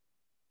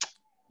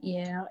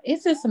 Yeah,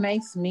 it just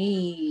makes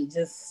me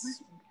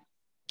just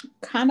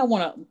kind of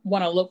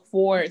want to look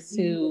forward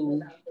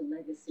to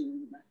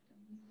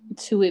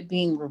it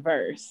being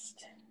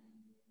reversed.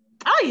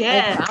 Oh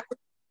yeah.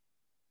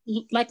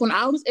 Like when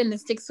I was in the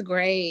 6th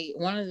grade,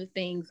 one of the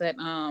things that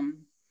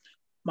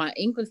my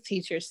English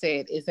teacher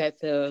said is that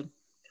the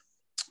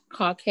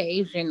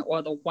Caucasian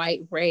or the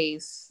white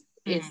race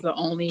is the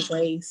only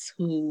race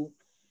who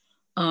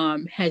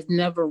has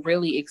never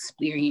really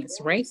experienced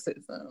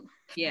racism.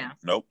 Yeah.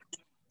 Nope.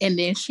 And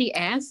then she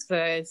asked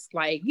us,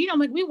 like, you know,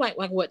 like we like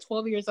what,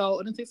 12 years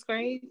old in the 6th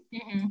grade?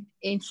 Mm-hmm.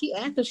 And she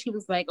asked us, she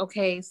was like,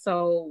 okay,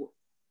 so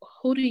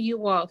who do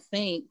you all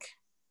think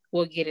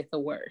will get it the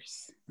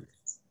worst?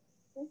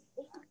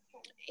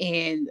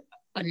 And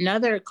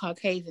another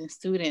Caucasian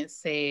student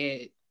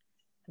said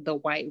the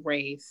white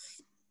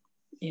race.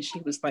 And she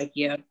was like,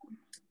 yeah.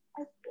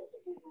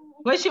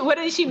 What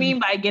did she mean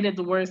by get it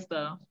the worst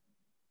though?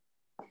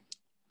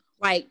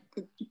 Like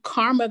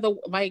karma,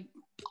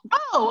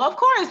 Oh, of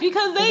course,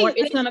 because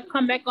it's gonna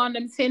come back on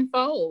them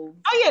tenfold.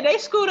 Oh yeah, they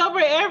screwed over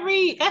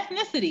every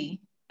ethnicity,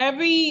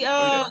 every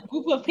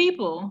group of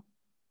people.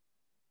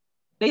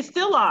 They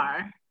still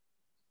are.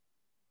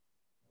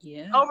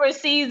 Yeah.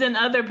 Overseas in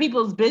other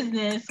people's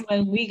business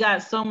when we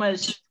got so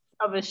much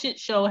of a shit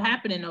show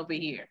happening over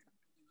here.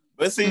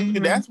 But see,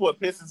 that's what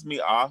pisses me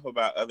off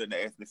about other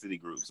ethnicity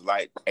groups,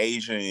 like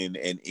Asian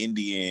and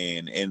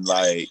Indian and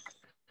like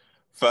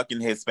fucking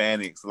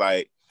Hispanics.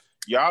 Like,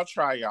 y'all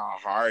try y'all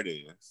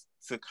hardest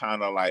to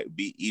kind of like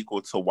be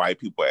equal to white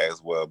people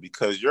as well,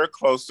 because you're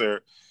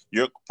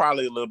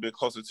probably a little bit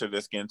closer to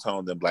their skin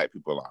tone than black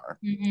people are.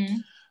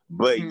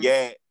 But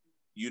yet,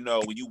 you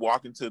know, when you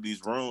walk into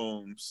these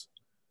rooms,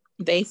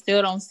 they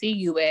still don't see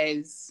you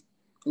as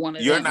one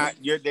of them.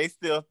 They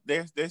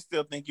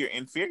still think you're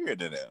inferior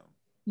to them.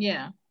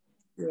 Yeah.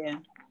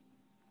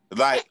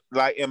 Like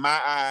in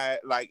my eye,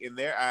 like in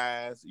their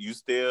eyes, you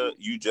just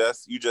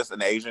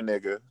an Asian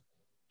nigga.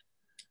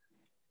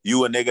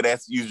 You a nigga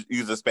that's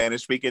you's a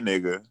Spanish speaking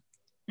nigga.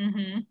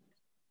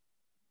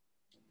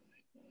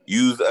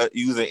 Use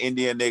an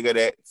Indian nigga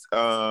that's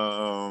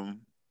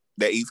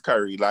that eats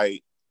curry.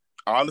 Like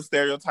all the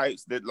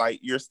stereotypes that like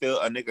you're still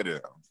a nigga to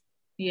them.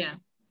 Yeah.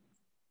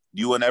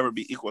 You will never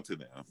be equal to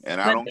them.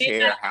 And I don't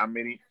care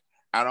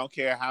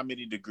how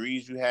many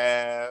degrees you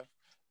have.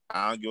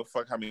 I don't give a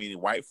fuck how many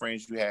white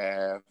friends you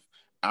have.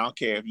 I don't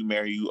care if you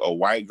marry a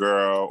white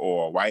girl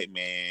or a white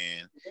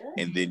man,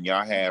 and then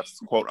y'all have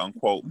quote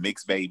unquote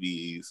mixed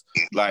babies.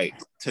 Like,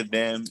 to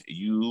them,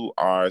 you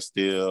are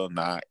still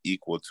not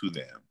equal to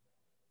them.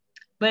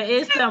 But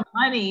it's the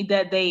money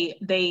that they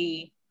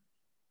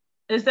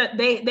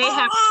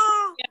have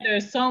together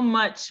so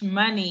much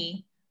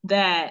money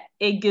that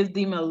it gives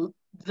them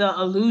the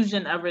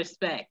illusion of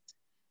respect.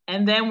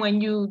 And then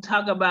when you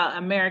talk about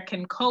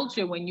American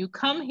culture, when you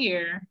come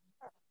here,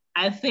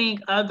 I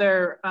think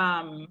other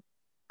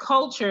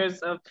cultures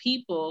of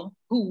people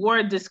who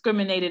were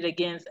discriminated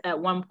against at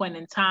one point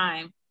in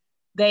time,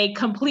 they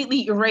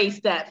completely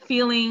erase that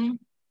feeling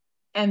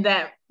and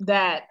that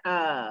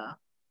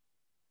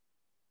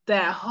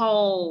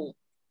whole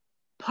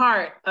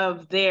part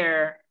of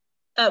their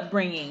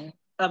upbringing,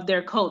 of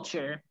their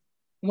culture.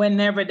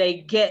 Whenever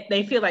they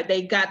feel like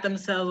they got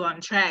themselves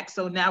on track,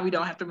 so now we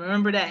don't have to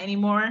remember that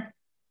anymore,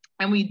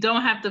 and we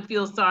don't have to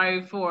feel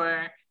sorry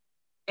for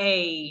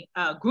a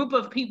group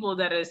of people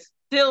that is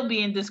still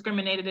being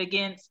discriminated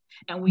against,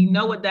 and we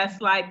know what that's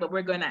like, but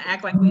we're going to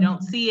act like we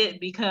don't see it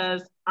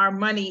because our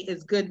money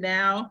is good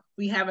now.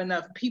 We have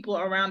enough people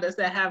around us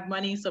that have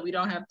money, so we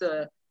don't have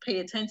to pay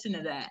attention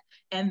to that.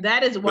 And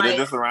that is why they're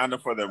just around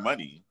them for their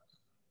money.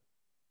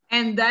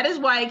 And that is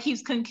why it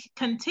keeps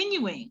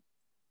continuing.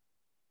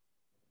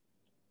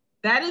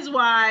 That is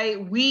why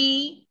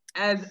we,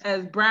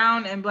 as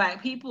brown and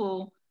Black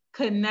people,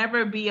 could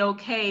never be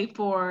okay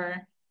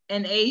for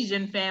an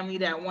Asian family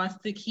that wants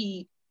to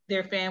keep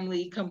their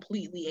family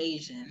completely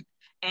Asian,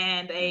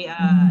 and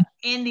a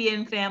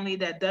Indian family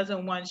that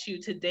doesn't want you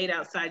to date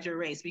outside your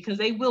race, because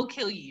they will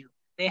kill you.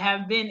 They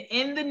have been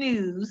in the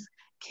news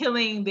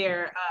killing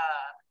their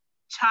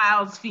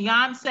child's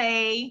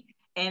fiance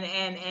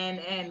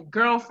and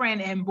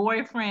girlfriend and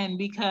boyfriend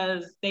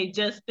because they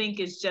just think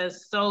it's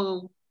just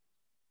so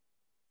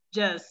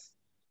just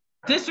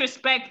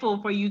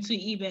disrespectful for you to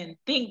even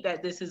think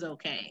that this is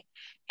okay.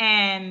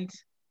 And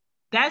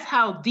that's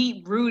how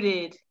deep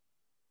rooted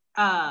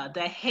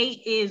the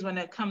hate is when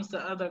it comes to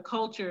other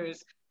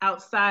cultures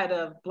outside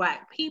of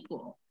Black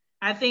people.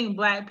 I think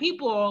Black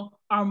people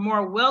are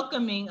more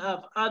welcoming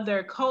of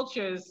other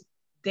cultures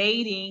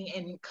dating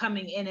and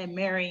coming in and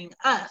marrying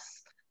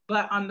us.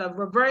 But on the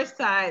reverse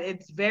side,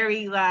 it's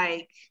very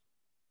like,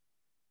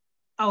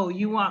 oh,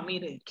 you want me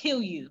to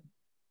kill you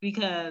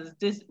because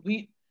this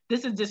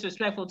is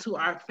disrespectful to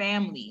our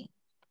family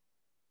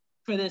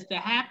for this to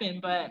happen.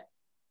 But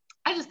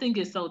I just think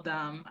it's so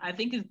dumb. I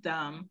think it's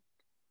dumb.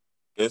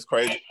 It's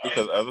crazy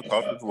because other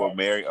cultures will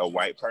marry a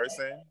white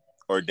person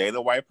or date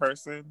a white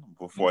person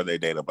before they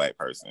date a Black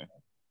person.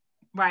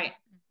 Right.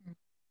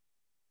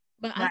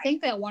 But right. I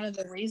think that one of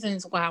the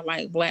reasons why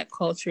like Black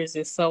cultures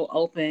is so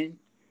open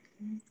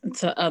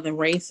to other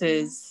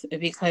races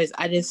because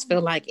I just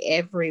feel like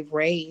every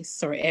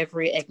race or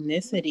every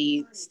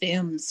ethnicity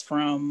stems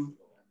from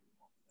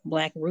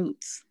Black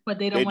roots. But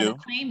they don't want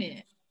to claim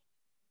it.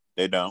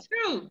 They don't.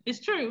 It's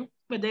true,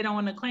 but they don't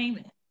want to claim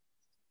it.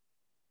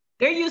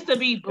 There used to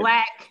be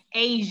Black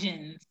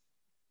Asians,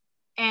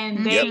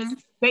 and they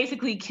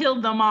basically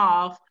killed them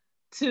off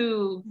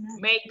to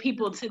make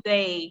people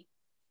today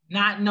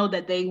not know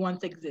that they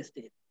once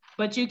existed.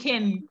 But you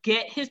can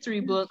get history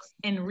books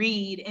and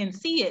read and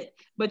see it.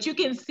 But you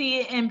can see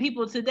it in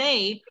people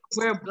today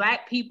where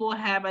Black people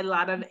have a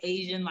lot of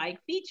Asian-like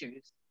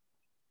features.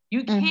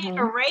 You can't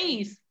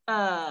erase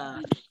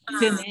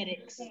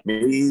genetics.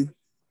 Me?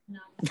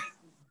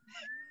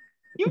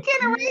 You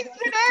can't erase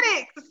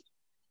genetics.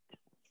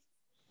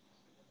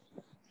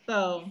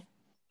 So,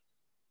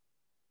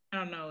 I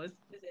don't know. It's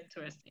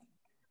interesting.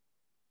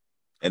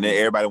 And then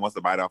everybody wants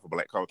to bite off of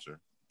Black culture.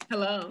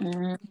 Hello.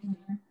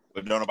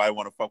 But don't nobody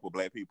want to fuck with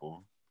black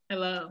people.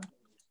 Hello.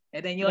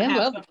 And then you'll They have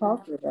love the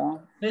culture,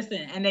 though.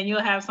 listen, and then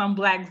you'll have some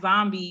black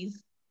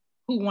zombies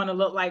who want to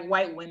look like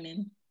white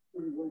women.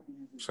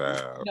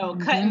 Child. You know,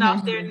 cutting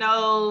off their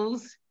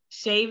nose,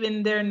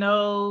 shaving their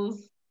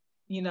nose,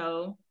 you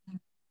know,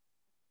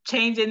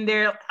 changing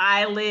their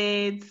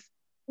eyelids,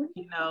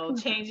 you know,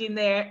 changing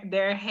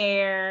their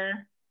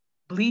hair,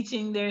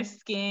 bleaching their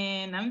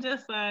skin. I'm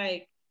just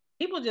like,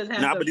 people just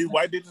have to. But these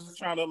white bitches are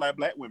trying to look like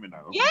black women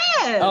though.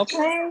 Yes.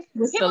 Okay.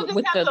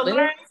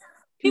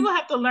 People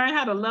have to learn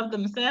how to love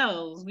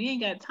themselves. We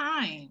ain't got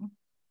time.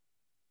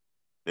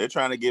 They're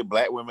trying to get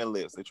black women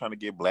lips. They're trying to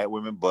get black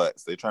women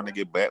butts. They're trying to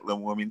get black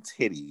women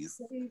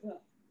titties.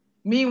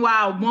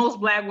 Meanwhile, most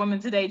black women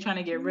today trying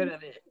to get rid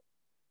of it.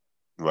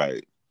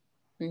 Right.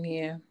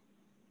 Yeah.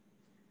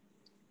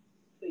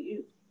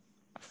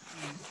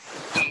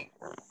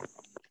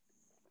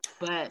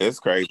 But it's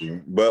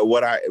crazy. But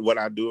what I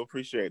do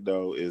appreciate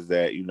though is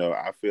that, you know,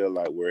 I feel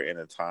like we're in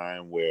a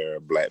time where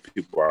black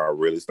people are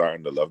really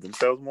starting to love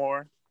themselves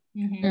more.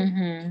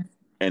 Mm-hmm.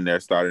 And they're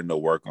starting to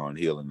work on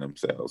healing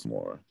themselves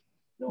more.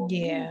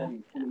 Yeah.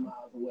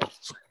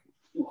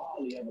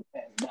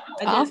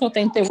 I also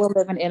think that we're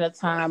living in a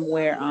time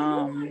where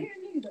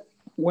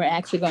we're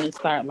actually going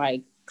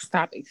to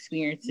stop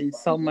experiencing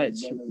so much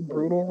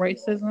brutal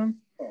racism.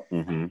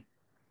 Mm-hmm.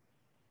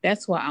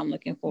 That's what I'm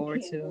looking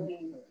forward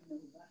to.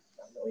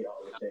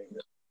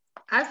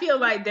 I feel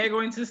like they're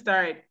going to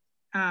start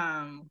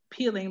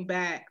peeling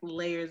back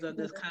layers of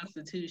this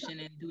Constitution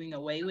and doing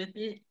away with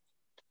it.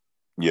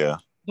 Yeah.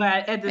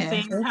 But at the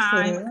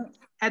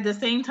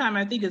same time,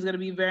 I think it's going to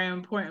be very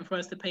important for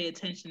us to pay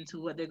attention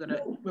to what they're going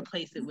to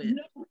replace it with.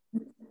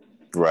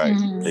 Right.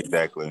 Mm-hmm.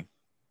 Exactly.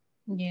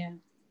 Yeah.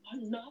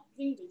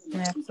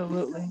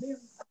 Absolutely.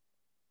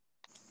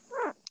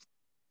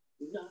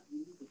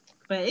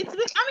 But it's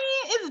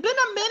been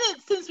a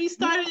minute since we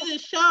started the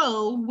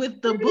show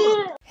with the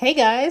book. Hey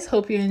guys,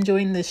 hope you're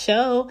enjoying the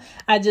show.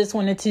 I just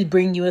wanted to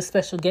bring you a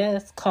special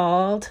guest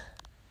called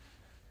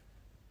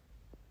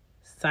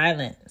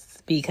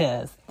Silence,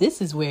 because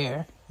this is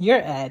where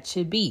your ad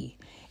should be.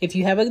 If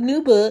you have a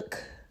new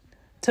book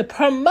to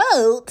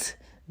promote,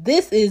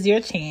 this is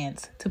your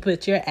chance to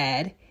put your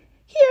ad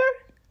here.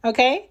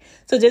 Okay?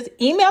 So just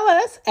email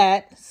us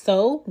at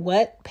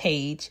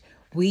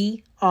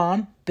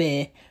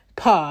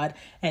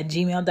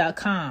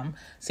sowhatpagewewonbepod@gmail.com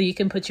so you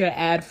can put your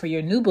ad for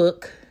your new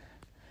book,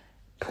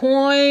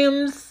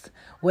 poems,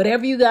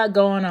 whatever you got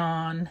going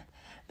on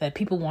that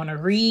people want to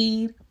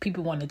read,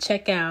 people want to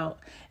check out,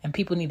 and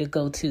people need to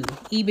go to.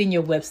 Even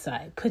your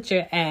website. Put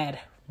your ad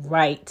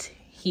right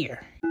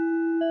here.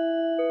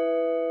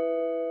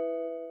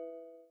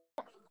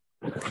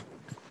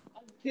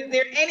 Is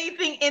there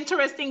anything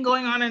interesting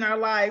going on in our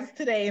lives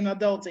today in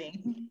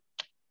adulting?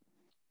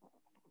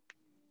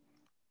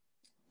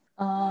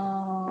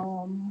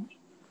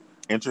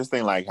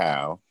 Interesting, like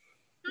how?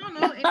 I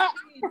don't know.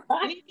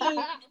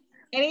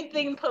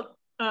 Anything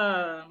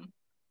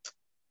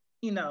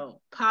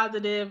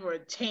positive or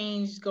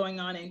change going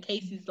on in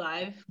Casey's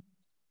life?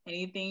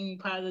 Anything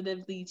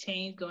positively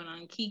changed going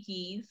on in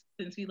Kiki's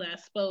since we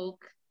last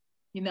spoke?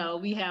 You know,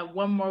 we have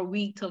one more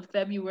week till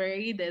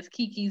February. That's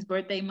Kiki's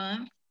birthday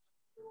month.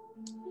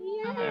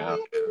 Yeah.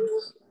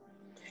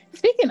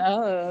 Speaking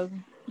of,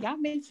 y'all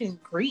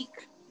mentioned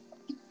Greek.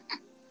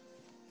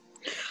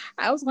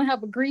 I was gonna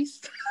have a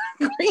Greece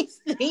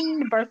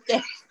themed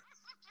birthday.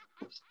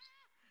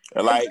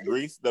 Like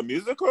Grease the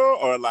musical,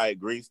 or like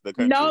Grease the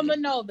country?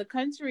 No, the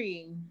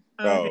country.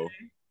 Oh.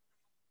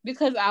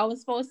 Because I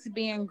was supposed to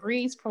be in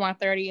Greece for my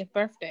 30th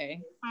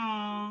birthday.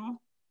 Aww.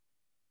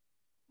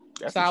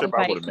 That's a trip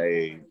I would have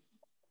made.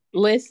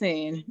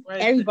 Listen,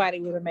 everybody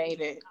would have made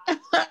it.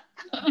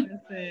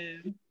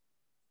 Listen.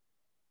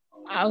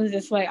 I was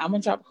just like, I'm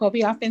gonna drop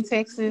Kobe off in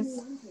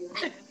Texas.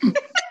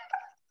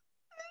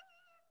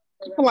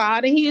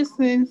 Fly to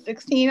Houston,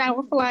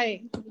 16-hour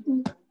flight.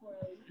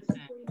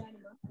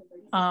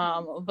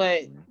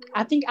 But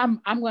I think I'm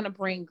gonna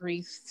bring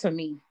Greece to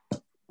me.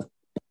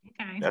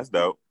 Okay. That's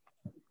dope.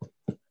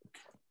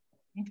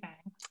 Okay.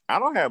 I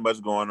don't have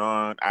much going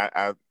on.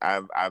 I've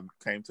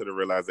came to the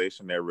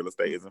realization that real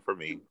estate isn't for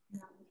me.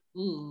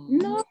 Ooh.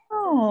 No.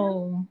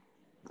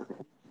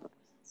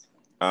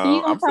 So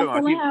you gonna stop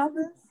selling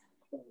houses?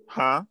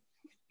 Huh?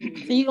 So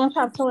you gonna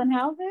stop selling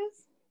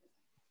houses?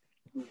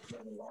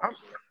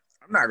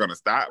 I'm not gonna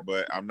stop,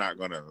 but I'm not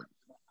gonna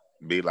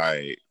be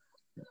like,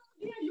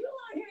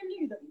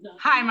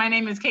 hi, my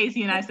name is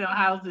Casey and I sell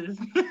houses.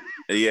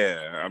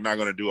 Yeah, I'm not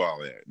gonna do all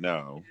that.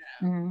 No.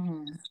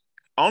 Mm-hmm.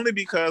 Only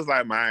because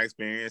like my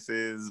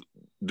experiences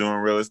doing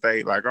real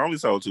estate, like I only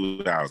sold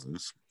 2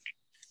 houses.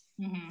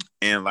 Mm-hmm.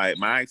 And like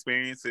my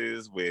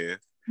experiences with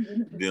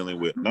dealing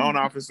with loan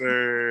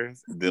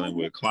officers, dealing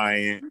with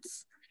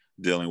clients,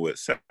 dealing with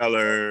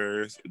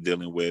sellers,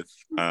 dealing with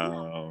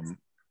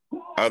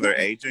other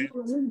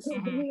agents,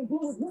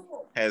 mm-hmm,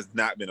 has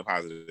not been a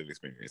positive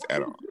experience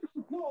at all.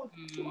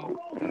 Mm-hmm.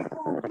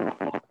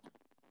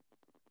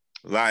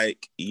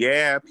 Like,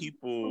 yeah,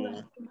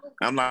 people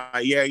I'm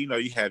like, yeah, you know,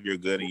 you have your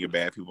good and your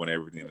bad people and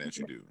everything that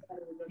you do.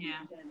 Yeah.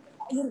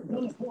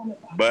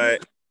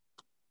 But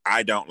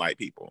I don't like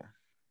people.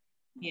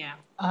 Yeah.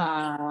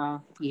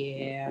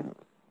 Yeah.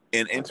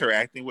 In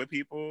interacting with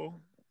people,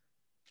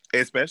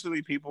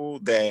 especially people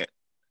that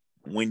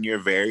when you're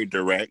very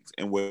direct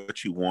in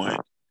what you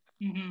want,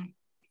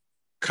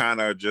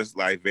 kind of just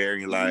like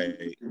very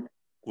like,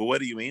 well, what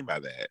do you mean by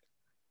that?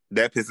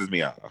 That pisses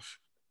me off.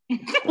 I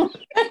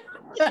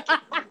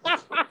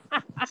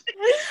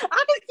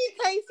can see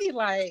Casey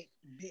like,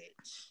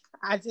 bitch.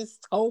 I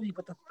just told you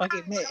what the fuck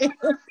it meant.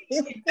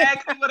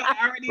 Exactly what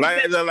I already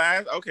like said.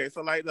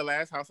 the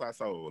last house I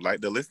sold, like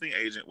the listing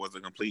agent was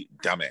a complete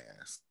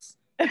dumbass.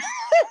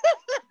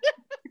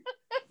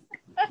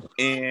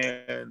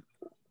 And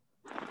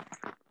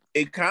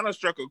it kind of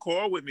struck a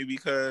chord with me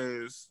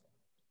because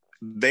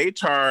they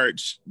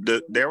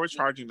were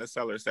charging the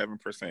seller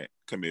 7%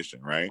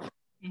 commission, right?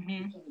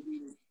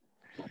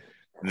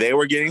 They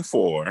were getting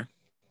 4,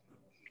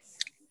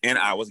 and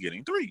I was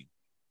getting 3.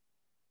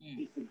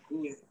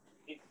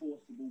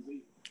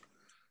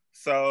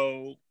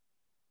 So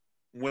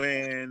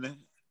when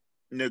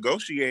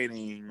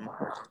negotiating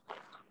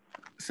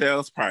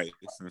sales price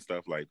and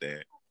stuff like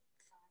that,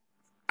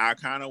 I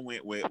kind of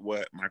went with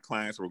what my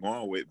clients were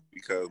going with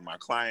because my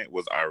client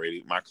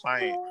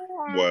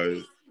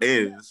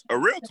is a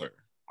realtor.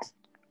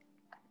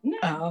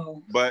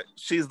 Oh. But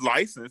she's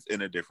licensed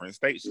in a different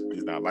state.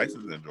 She's not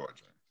licensed in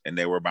Georgia. And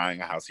they were buying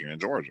a house here in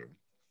Georgia.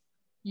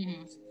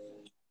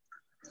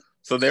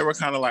 So they were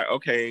kind of like,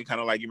 okay,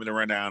 kind of like give me the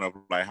rundown of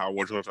like how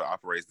Georgia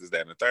operates, this,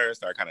 that, and the third.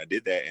 So I kind of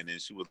did that. And then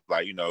she was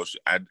like, you know,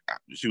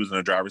 she was in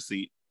the driver's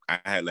seat. I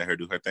had let her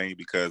do her thing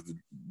because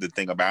the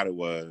thing about it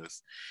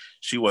was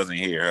she wasn't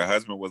here. Her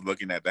husband was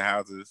looking at the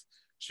houses.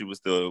 She was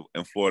still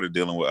in Florida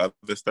dealing with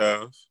other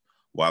stuff.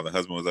 While the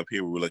husband was up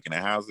here, we were looking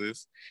at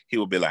houses. He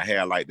would be like, hey,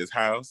 I like this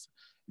house.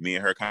 Me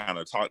and her kind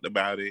of talked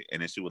about it.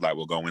 And then she was like,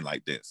 we'll go in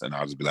like this. And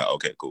I'll just be like,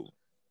 okay, cool.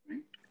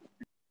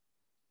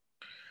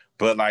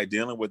 But like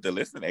dealing with the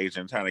listing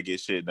agent trying to get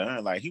shit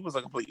done, like he was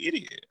a complete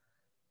idiot.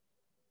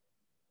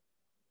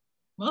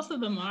 Most of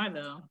them are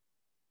though.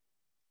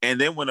 And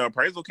then when the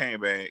appraisal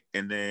came back,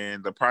 and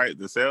then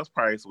the sales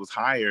price was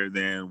higher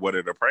than what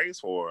it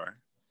appraised for,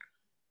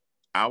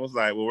 I was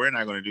like, well, we're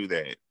not going to do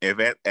that. If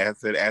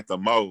at the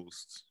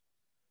most,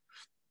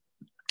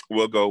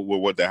 we'll go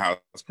with what the house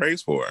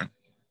appraised for.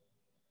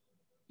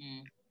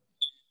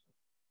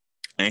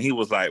 And he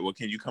was like, well,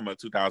 can you come up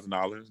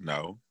 $2,000?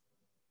 No.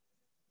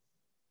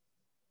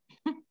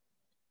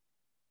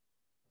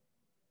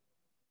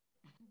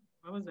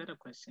 Why was that a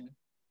question?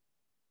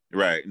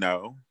 Right.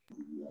 No.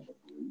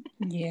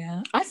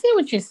 Yeah. I see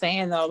what you're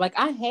saying though. Like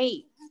I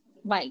hate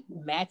like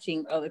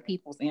matching other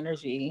people's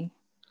energy.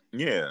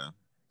 Yeah.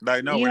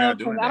 Like, no, we're not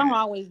doing that. I don't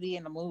always be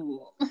in the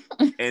mood.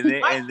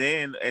 and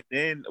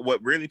then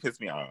what really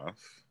pissed me off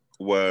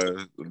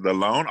was the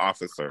loan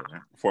officer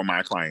for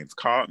my clients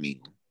called me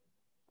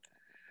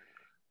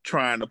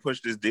trying to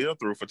push this deal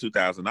through for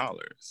 $2,000.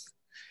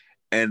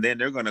 And then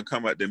they're going to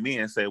come up to me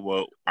and say,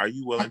 well, are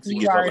you willing to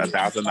give up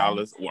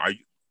 $1,000? Or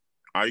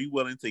are you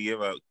willing to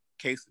give up,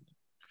 Casey?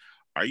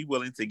 Are you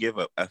willing to give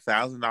up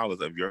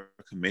 $1,000 of your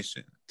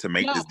commission to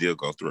make this deal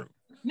go through?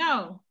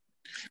 No,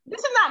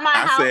 this is not my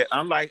house.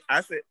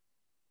 I said,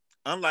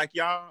 unlike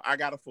y'all, I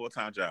got a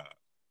full-time job.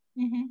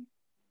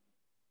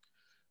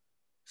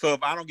 So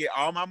if I don't get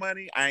all my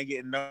money, I ain't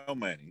getting no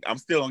money. I'm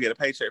still gonna get a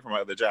paycheck from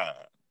my other job.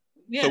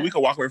 Yeah. So we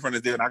can walk away from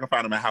this deal and I can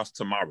find them a house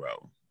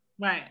tomorrow.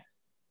 Right.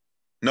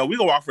 No, we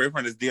can walk away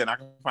from this deal and I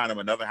can find them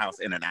another house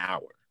in an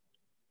hour.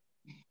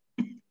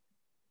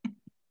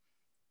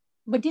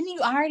 But didn't you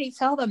already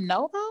tell them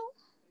no, though?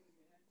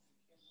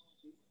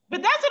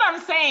 But that's what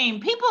I'm saying.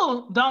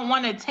 People don't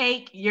want to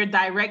take your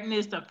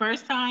directness the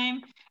first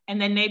time, and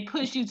then they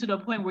push you to the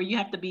point where you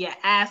have to be an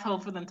asshole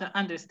for them to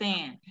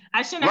understand.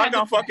 I shouldn't have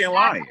I'm fucking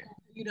lying. For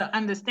you to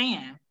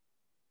understand.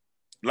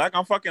 Like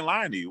I'm fucking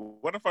lying to you.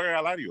 What the fuck did I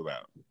lie to you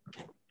about?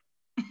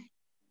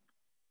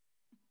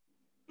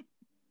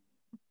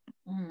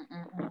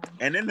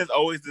 And then there's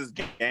always this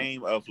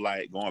game of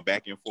like going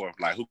back and forth,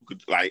 like who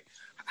could, like,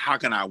 how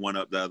can I one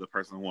up the other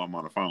person who I'm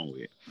on the phone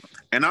with?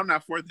 And I'm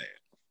not for that.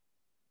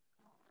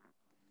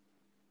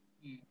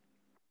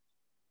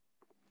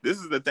 This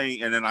is the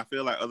thing, and then I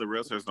feel like other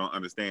realtors don't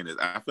understand this.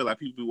 I feel like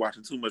people be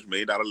watching too much $1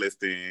 Million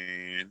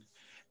Listing,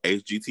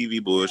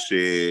 HGTV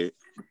bullshit,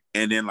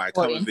 and then like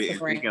coming bit and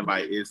thinking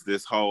like it's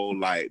this whole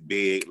like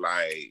big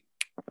like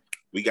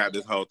we got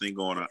this whole thing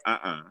going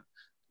on.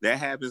 That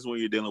happens when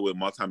you're dealing with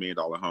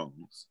multi-million-dollar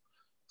homes.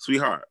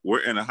 Sweetheart, we're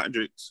in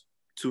 100s,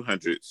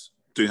 200s,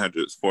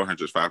 300s,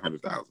 400s,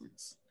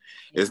 500,000s.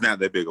 It's not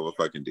that big of a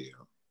fucking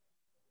deal.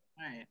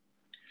 Right.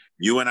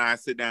 You and I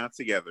sit down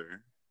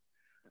together.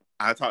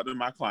 I talk to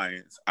my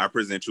clients. I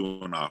present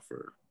you an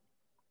offer.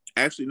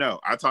 Actually, no.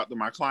 I talk to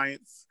my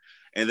clients,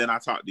 and then I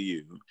talk to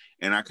you.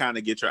 And I kind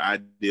of get your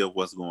idea of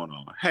what's going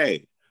on.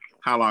 Hey,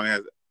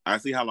 I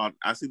see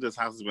this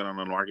house has been on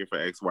the market for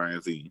X, Y,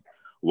 and Z.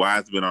 Why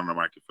it's been on the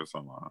market for so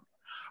long?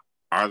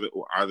 Are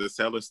the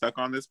sellers stuck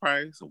on this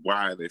price?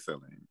 Why are they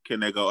selling? Can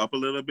they go up a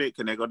little bit?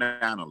 Can they go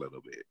down a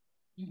little bit?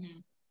 Mm-hmm.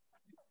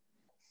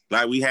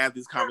 Like, we had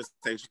these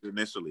conversations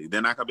initially.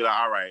 Then I could be like,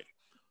 all right,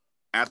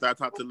 after I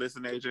talk to the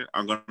listing agent,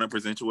 I'm going to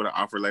present you with an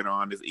offer later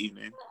on this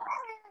evening.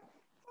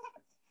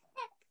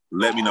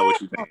 Let me know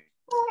what you think.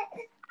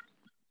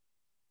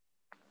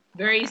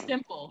 Very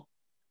simple.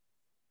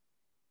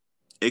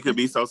 It could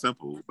be so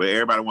simple, but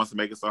everybody wants to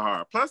make it so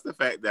hard. Plus the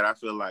fact that I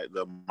feel like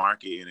the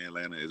market in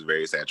Atlanta is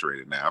very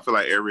saturated now. I feel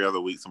like every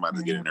other week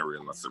somebody's getting their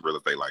real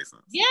estate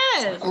license.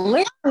 Yes.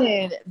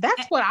 Listen,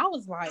 that's what I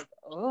was like.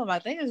 Oh,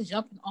 like they just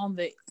jumping on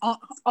the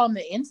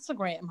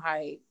Instagram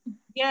hype.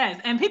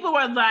 Yes, and people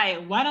were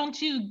like, "Why don't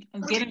you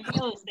get in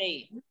real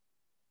estate?"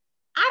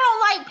 I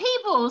don't like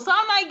people, so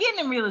I'm not getting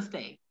in real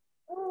estate.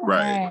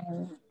 Right.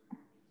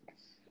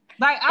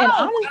 Like,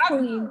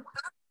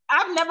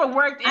 I've never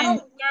worked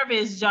in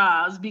service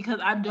jobs because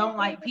I don't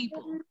like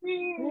people.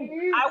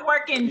 I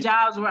work in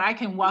jobs where I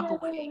can walk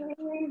away.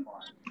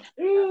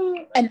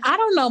 And I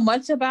don't know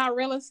much about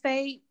real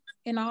estate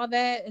and all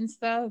that and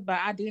stuff, but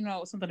I do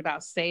know something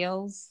about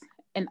sales.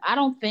 And I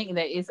don't think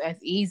that it's as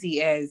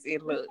easy as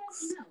it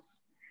looks.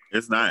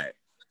 It's not.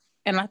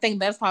 And I think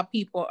that's why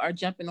people are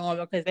jumping on,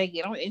 because they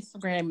get on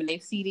Instagram and they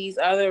see these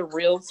other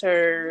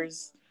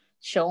realtors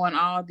showing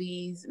all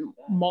these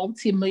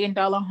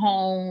multi-million-dollar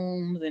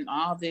homes and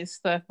all this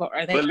stuff. But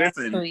are they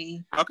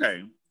actually...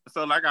 Okay.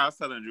 So like I was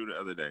telling you the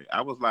other day, I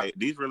was like,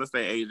 these real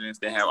estate agents,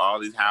 they have all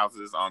these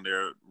houses on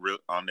their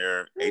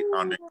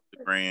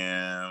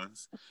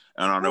Instagrams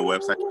and on their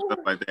website and stuff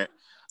like that.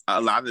 A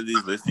lot of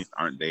these listings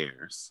aren't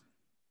theirs.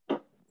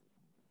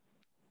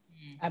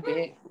 I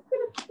bet.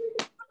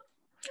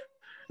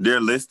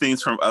 They're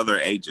listings from other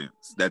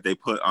agents that they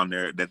put on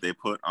their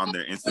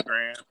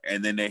Instagram,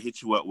 and then they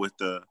hit you up with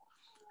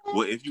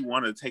if you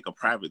want to take a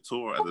private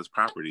tour of this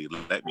property,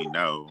 let me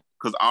know.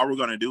 Because all we're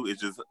gonna do is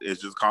just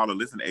call a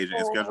listing agent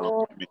and schedule an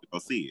appointment to go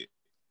see it.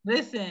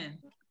 Listen,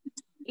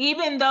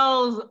 even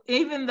those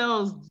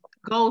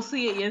go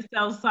see it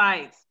yourself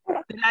sites.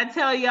 Did I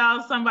tell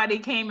y'all somebody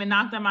came and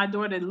knocked on my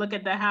door to look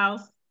at the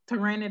house to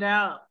rent it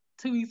out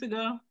 2 weeks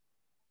ago?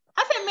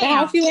 I said, "Ma'am, the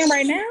house you in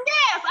right now?"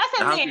 Yes, I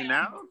said, "Ma'am."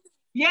 Now?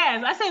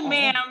 Yes, I said,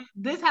 "Ma'am,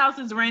 this house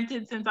is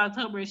rented since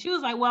October." She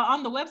was like, "Well,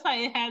 on the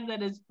website it has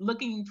that it's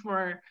looking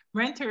for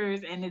renters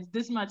and it's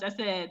this much." I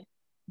said,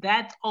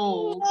 "That's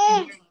old.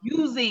 And you're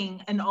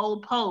using an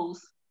old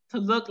post to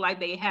look like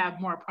they have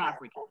more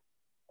property.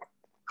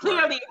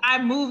 Clearly,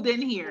 I moved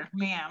in here,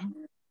 ma'am."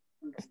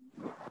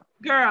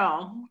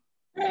 Girl,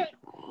 it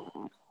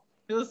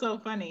was so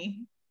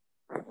funny.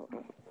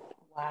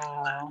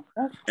 Wow.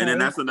 And then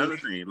that's another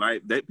thing.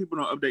 Like, people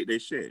don't update their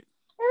shit.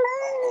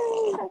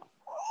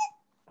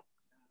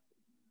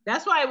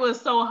 That's why it was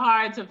so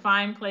hard to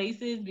find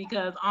places,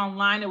 because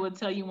online it would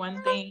tell you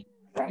one thing.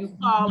 You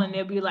call and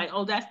they'll be like,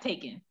 "Oh, that's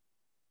taken."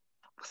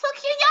 So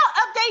can y'all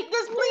update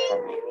this,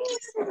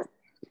 please?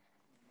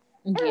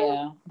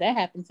 Yeah, that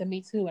happened to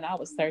me too when I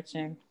was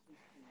searching.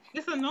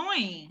 It's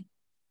annoying.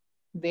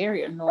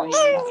 Very annoying.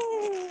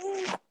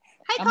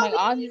 Hey, I'm like,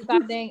 all these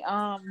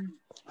goddamn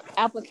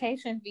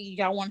application fees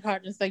y'all want her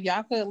to say,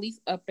 y'all could at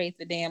least update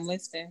the damn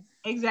listing.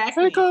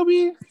 Exactly. Hey,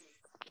 Kobe.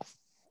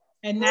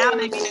 And now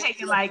they be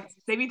taking like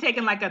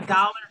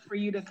 $1 for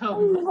you to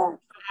come to the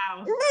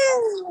house.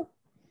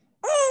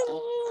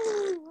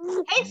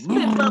 Hey,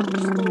 Spitball.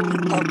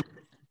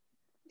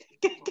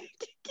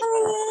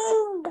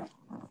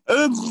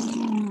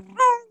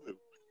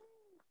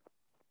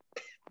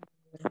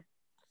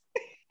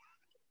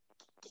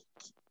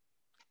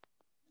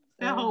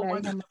 That whole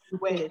one gonna be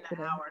wet in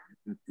an hour.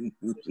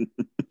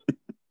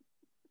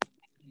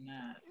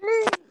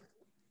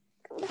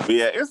 But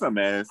yeah, it's a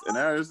mess. And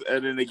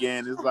then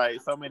again, it's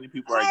like so many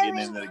people are getting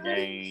into the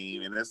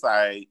game, and it's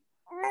like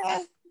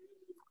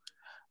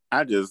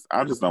I just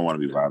don't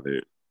want to be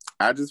bothered.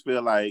 I just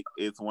feel like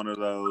it's one of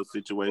those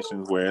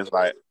situations where it's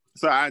like,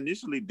 so I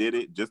initially did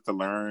it just to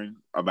learn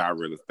about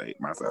real estate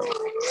myself.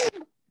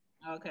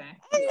 Okay.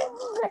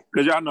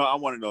 Because y'all know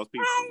I'm one of those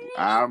people.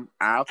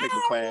 I'll take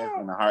a class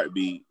in a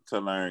heartbeat to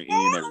learn any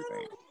and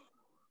everything.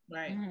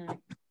 Right.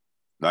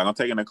 Like, I'm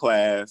taking a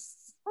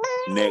class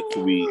next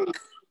week.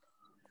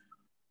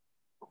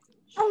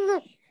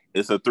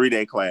 It's a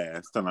 3-day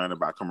class to learn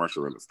about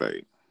commercial real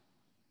estate.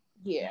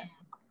 Yeah.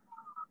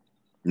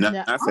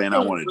 Not saying I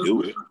want to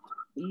do it.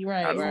 You're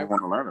right. I just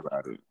want to learn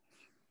about it.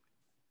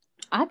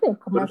 I think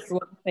commercial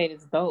real estate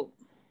is dope.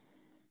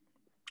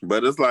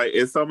 But it's like,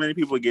 it's so many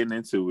people getting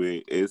into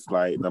it. It's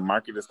like the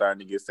market is starting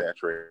to get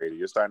saturated.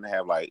 You're starting to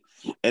have like,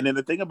 and then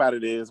the thing about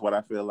it is, what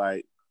I feel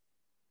like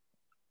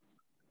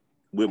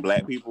with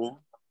Black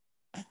people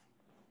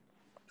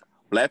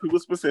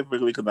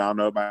specifically, because I don't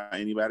know about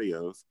anybody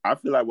else, I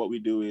feel like what we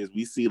do is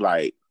we see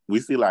like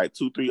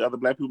 2-3 other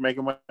Black people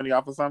making money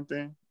off of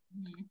something.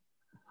 Mm-hmm.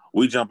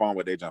 We jump on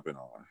what they're jumping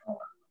on.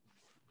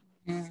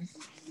 Mm-hmm.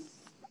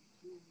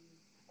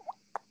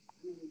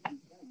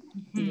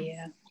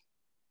 Yeah.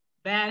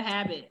 Bad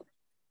habit.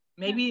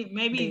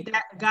 Maybe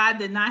that God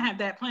did not have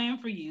that plan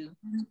for you.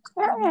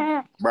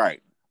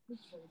 Right.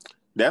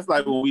 That's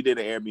like when we did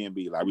an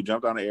Airbnb. Like we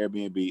jumped on an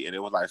Airbnb and it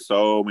was like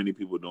so many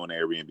people doing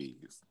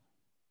Airbnbs.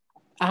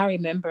 I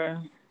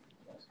remember.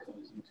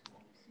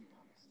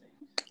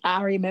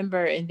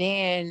 And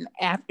then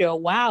after a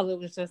while, it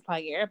was just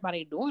like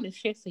everybody doing this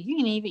shit. So you're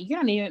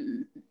not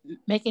even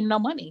making no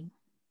money.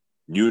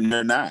 You're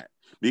not,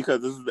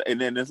 because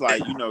and then it's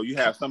like, you know, you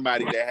have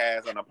somebody that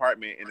has an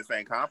apartment in the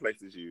same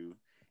complex as you,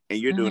 and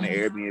you're doing an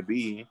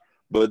Airbnb,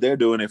 but they're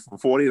doing it for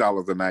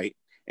 $40 a night,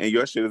 and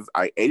your shit is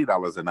like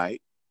 $80 a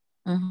night.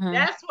 Mm-hmm.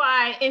 That's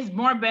why it's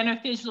more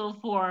beneficial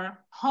for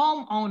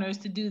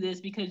homeowners to do this,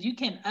 because you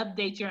can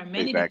update your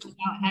amenities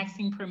without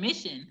asking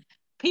permission.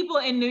 People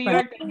in New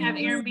York that have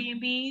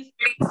Airbnbs,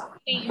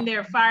 painting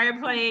their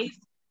fireplace,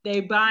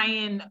 they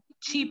buying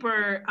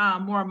cheaper,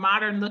 more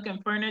modern looking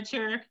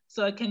furniture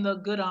so it can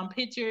look good on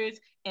pictures,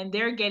 and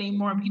they're getting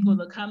more people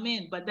to come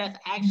in. But that's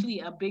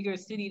actually a bigger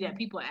city that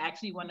people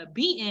actually want to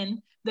be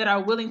in, that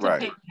are willing to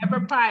pay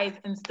whatever price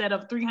instead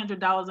of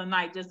 $300 a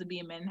night just to be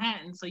in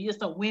Manhattan. So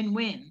it's a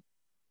win-win.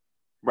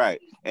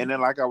 Right. And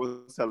then, like I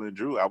was telling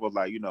Drew, I was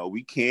like, you know,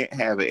 we can't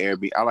have an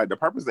Airbnb. I like the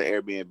purpose of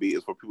Airbnb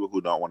is for people who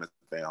don't want to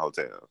stay in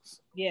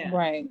hotels. Yeah.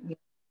 Right.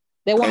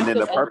 They want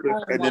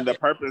the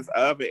purpose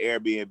of an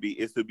Airbnb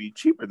is to be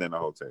cheaper than a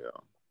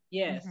hotel.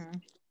 Yes. Mm-hmm.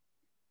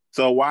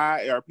 So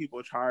why are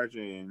people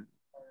charging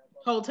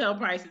hotel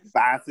prices?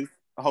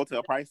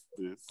 Hotel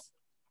prices.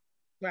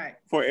 Right.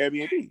 For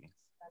Airbnb.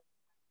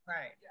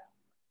 Right.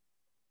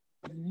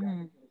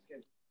 Mm-hmm.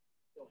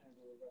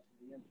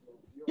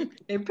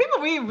 If people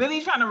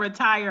really trying to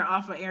retire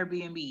off of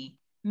Airbnb,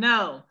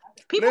 no.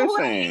 People who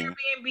have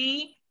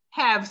Airbnb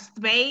have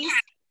space.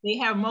 They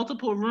have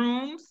multiple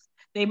rooms.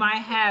 They might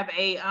have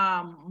a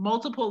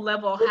multiple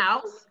level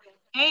house,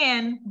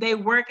 and they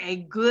work a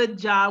good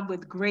job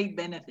with great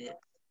benefits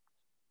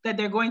that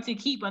they're going to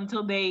keep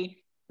until they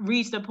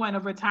reach the point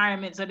of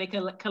retirement, so they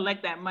can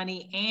collect that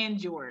money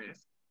and yours.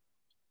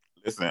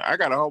 Listen, I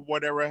got a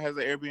homeboy that has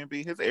an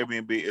Airbnb. His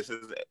Airbnb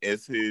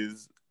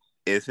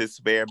is his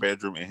spare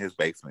bedroom in his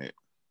basement.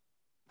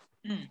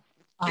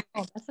 Oh,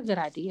 that's a good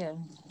idea.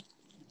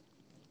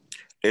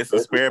 It's a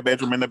spare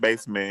bedroom in the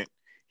basement.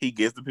 He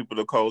gives the people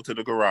the code to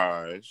the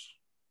garage.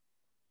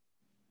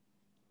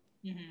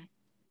 Mm-hmm.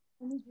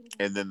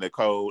 And then the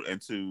code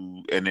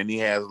and then he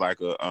has like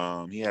a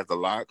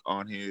lock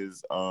on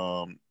his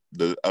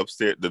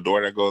the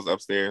door that goes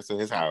upstairs to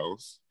his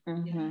house.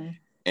 Mm-hmm.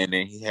 And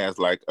then he has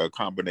like a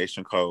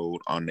combination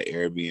code on the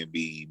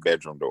Airbnb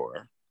bedroom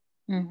door.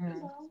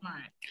 Mm-hmm.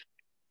 Right.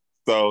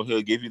 So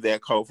he'll give you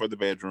that code for the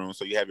bedroom.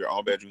 So you have your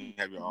own bedroom, you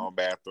have your own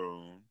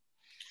bathroom,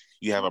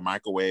 you have a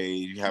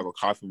microwave, you have a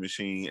coffee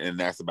machine, and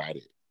that's about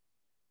it.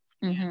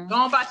 Mm-hmm. Go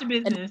on about your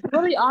business. And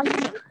really all you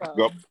need.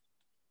 Go.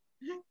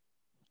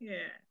 Yeah.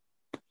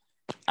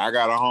 I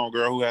got a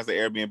homegirl who has an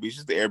Airbnb.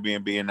 She's the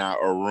Airbnb in a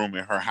room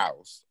in her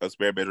house, a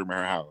spare bedroom in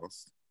her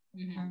house.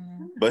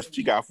 Mm-hmm. But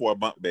she got 4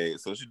 bunk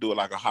beds, so she do it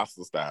like a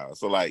hostel style.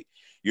 So like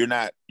you're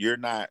not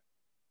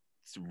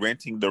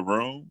renting the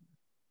room,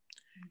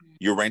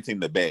 you're renting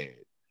the bed.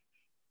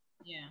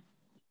 Yeah.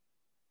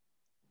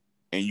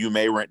 And you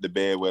may rent the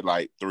bed with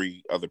like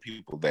 3 other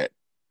people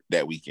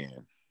that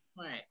weekend.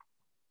 Right.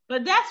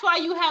 But that's why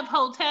you have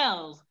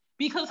hotels,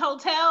 because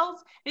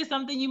hotels is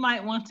something you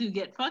might want to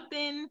get fucked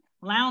in,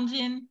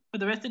 lounging for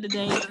the rest of the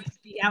day,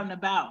 be out and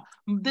about.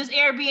 This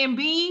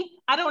Airbnb,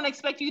 I don't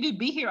expect you to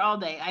be here all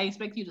day. I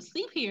expect you to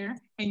sleep here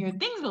and your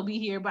things will be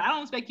here, but I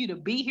don't expect you to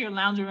be here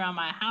lounging around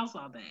my house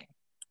all day.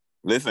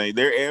 Listen,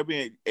 their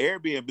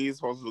Airbnb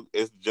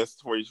is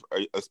just for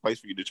a space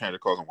for you to change your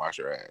clothes and wash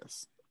your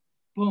ass.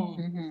 Boom.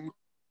 Mm-hmm.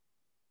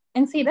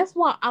 And see, that's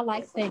why I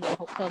like staying at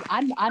hotels.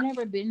 I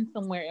never been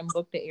somewhere and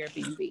booked an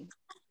Airbnb.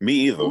 Me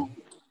either.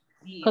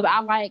 Because I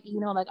like,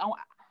 like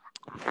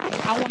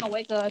I want to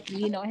wake up,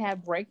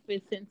 have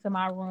breakfast sent to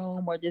my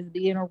room, or just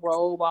be in a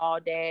robe all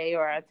day,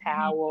 or a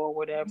towel or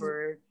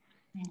whatever.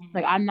 Mm-hmm.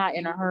 Like I'm not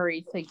in a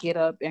hurry to get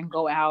up and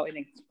go out and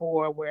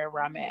explore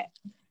wherever I'm at.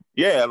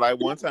 Yeah, like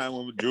one time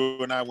when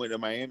Drew and I went to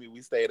Miami,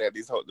 we stayed at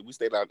we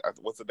stayed out,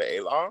 what's it, the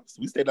A-Loft?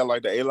 We stayed at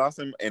like the A-Loft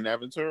in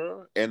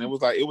Aventura, and it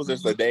was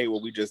just a day where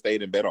we just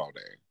stayed in bed all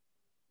day.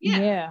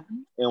 Yeah.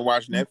 And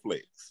watched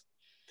Netflix.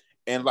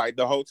 And like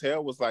the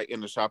hotel was like in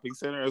the shopping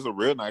center. It was a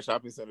real nice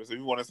shopping center. So if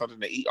you wanted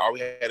something to eat, all we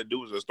had to do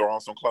was just throw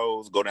on some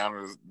clothes, go down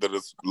to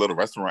this little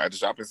restaurant at the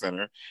shopping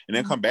center, and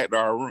then come back to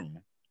our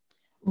room.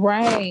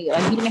 Right.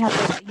 Like you didn't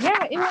have to,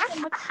 it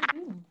wasn't much to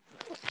do.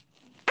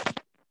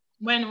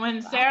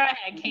 When Sarah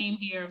had came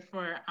here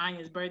for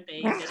Anya's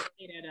birthday, they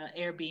stayed at an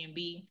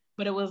Airbnb,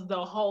 but it was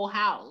the whole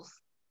house.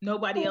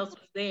 Nobody else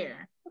was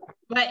there.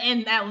 But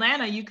in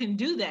Atlanta, you can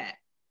do that.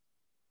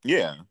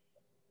 Yeah.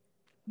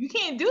 You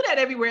can't do that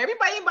everywhere.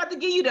 Everybody ain't about to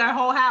give you their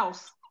whole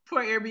house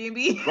for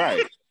Airbnb.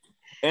 Right.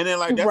 And then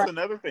like that's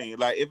another thing.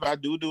 Like if I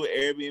do an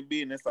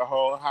Airbnb and it's a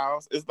whole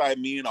house, it's like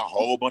me and a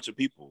whole bunch of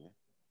people.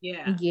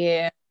 Yeah.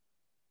 Yeah.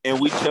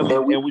 And we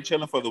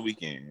chilling for the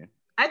weekend.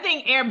 I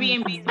think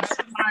Airbnb is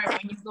smart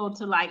when you go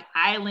to like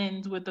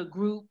islands with a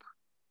group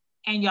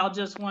and y'all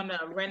just want to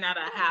rent out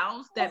a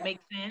house. That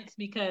makes sense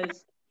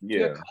because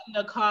you're Yeah. cutting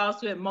the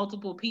cost with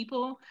multiple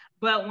people.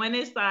 But when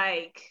it's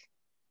like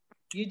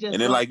you just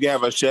And then go, like you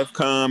have a chef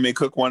come and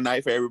cook one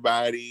night for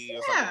everybody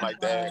or something yeah, like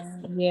that.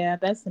 Yeah,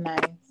 that's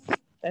nice.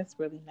 That's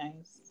really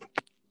nice.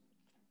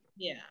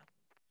 yeah.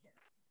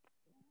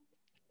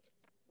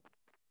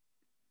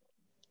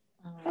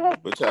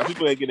 But yeah,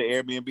 people that get an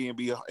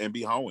Airbnb and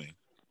be hoeing.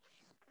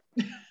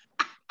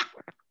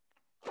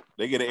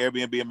 They get an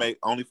Airbnb and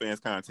make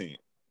OnlyFans content.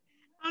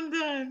 I'm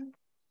done.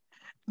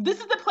 This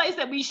is the place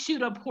that we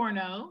shoot a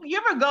porno. You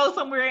ever go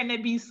somewhere and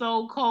it be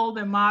so cold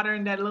and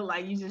modern that it look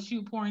like you just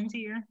shoot porns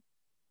here?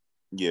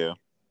 Yeah.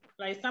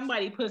 Like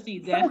somebody pussy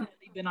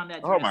definitely been on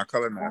that Oh, dress. my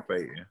color not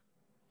fading.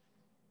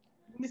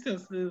 You so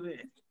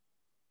stupid.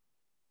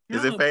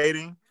 Is it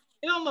fading?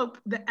 It don't look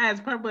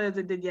as purple as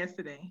it did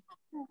yesterday.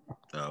 Oh,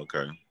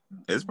 okay.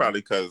 It's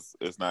probably because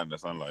it's not in the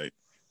sunlight.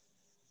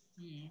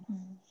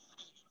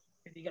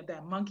 Because you got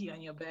that monkey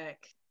on your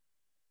back.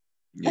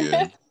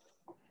 Yeah.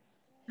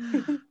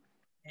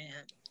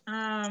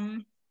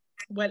 And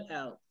what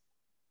else?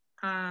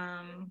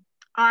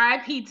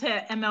 RIP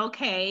to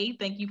MLK.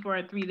 Thank you for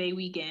a 3-day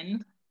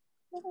weekend.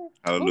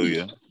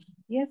 Hallelujah.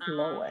 Yes,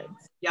 Lord.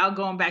 Y'all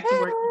going back to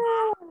work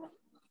tomorrow?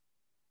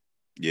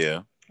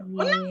 Yeah.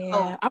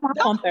 Yeah. I'm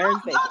off on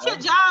Thursday.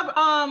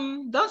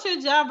 Don't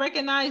your job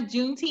recognize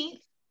Juneteenth?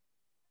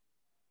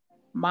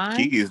 Mine?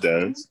 Kiki's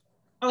does.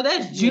 Oh,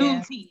 that's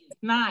Juneteenth,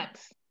 not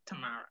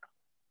tomorrow.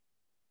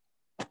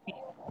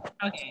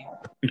 Okay.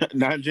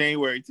 Not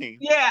January 10th.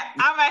 Yeah,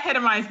 I'm ahead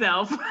of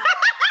myself.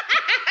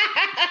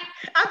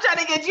 I'm trying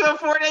to get you a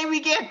 4-day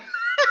weekend.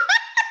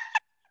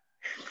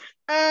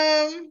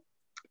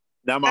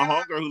 Now, my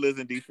homegirl who lives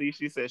in DC,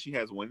 she says she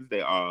has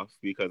Wednesday off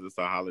because it's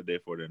a holiday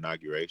for the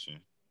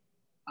inauguration.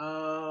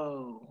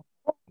 Oh.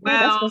 Well,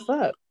 Well, that's what's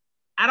up.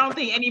 I don't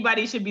think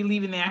anybody should be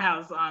leaving their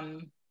house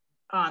on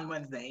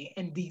Wednesday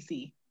in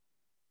DC.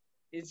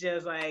 It's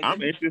just like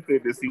I'm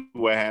interested to see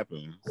what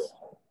happens.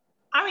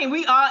 I mean,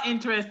 we all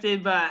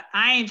interested, but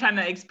I ain't trying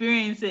to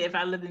experience it if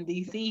I live in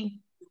DC.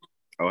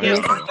 Oh,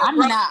 hell no.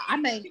 I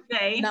may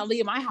not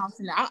leave my house,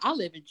 and I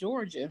live in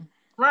Georgia.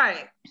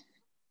 Right.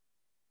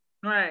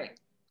 I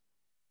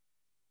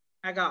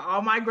got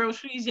all my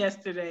groceries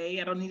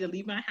yesterday. I don't need to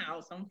leave my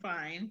house. I'm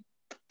fine.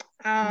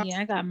 Yeah,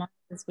 I got mine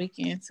this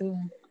weekend too.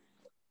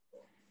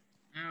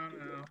 I don't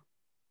know.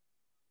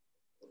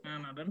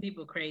 Them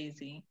people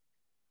crazy.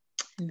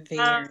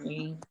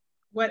 Very.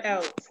 What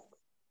else?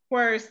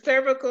 For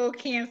cervical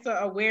cancer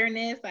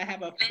awareness, I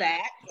have a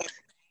fact.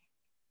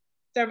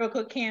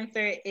 Cervical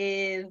cancer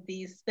is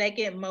the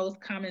second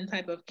most common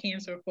type of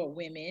cancer for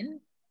women,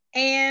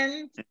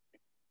 and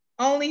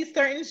only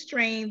certain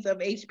strains of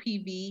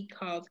HPV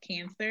cause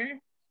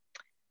cancer.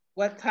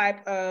 What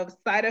type of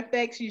side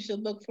effects you should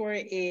look for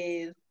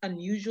is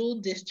unusual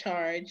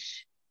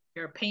discharge,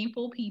 your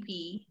painful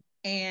pee,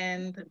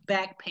 and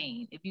back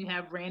pain. If you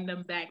have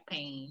random back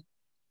pain,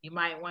 you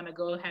might want to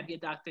go have your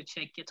doctor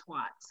check your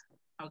twats.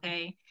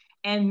 Okay,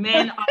 and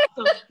men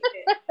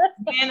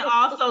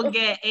also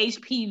get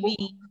HPV.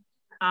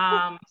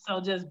 So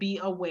just be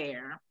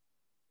aware.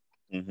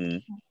 Mm-hmm.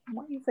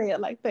 Why you say it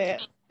like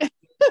that?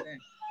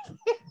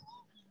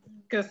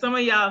 Because some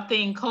of y'all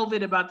think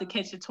COVID about to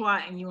catch a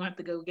twat and you have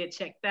to go get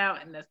checked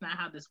out, and that's not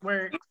how this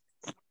works.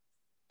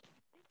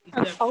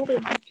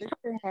 COVID, my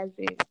sister has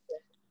it.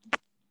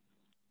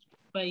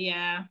 But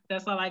yeah,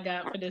 that's all I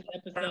got for this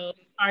episode.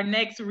 Our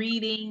next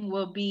reading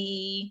will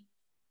be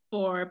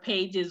for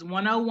pages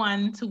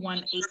 101 to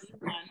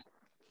 181.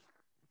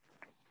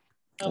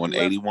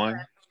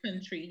 181?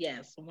 Country,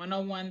 yes,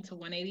 101 to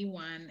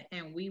 181.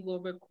 And we will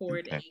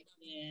record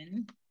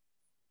again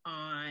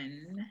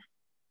on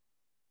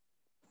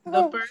the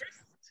 1st,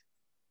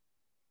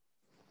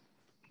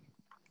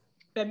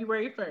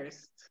 February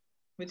 1st,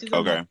 which is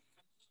okay.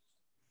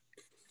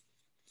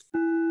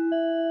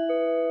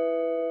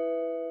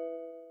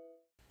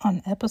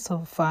 On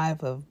episode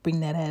 5 of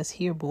Bring That Ass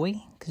Here,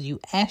 Boy, because you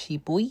ashy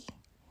boy,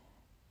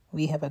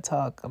 we have a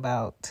talk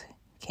about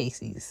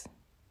Casey's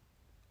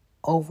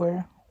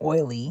over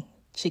oily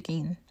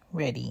chicken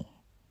ready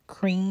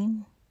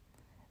cream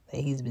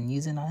that he's been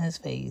using on his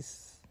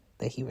face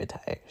that he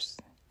retires.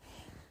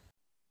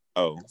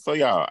 Oh, so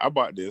y'all, I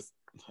bought this.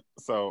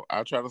 So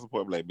I try to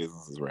support Black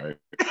businesses, right?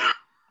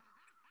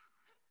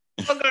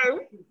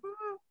 Okay.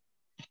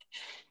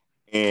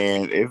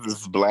 And it's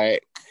this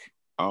Black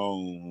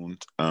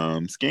owned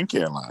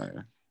skincare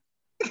line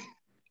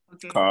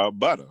called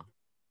Butter.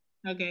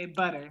 Okay,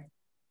 Butter.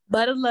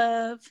 Butter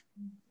Love.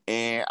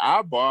 And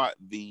I bought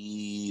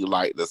the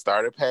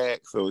starter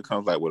pack, so it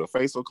comes with a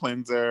facial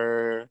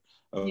cleanser,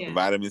 a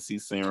vitamin C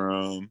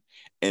serum,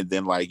 and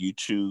then you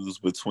choose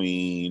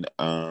between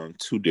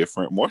 2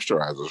 different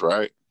moisturizers,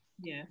 right?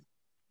 Yeah.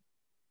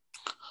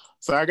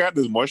 So I got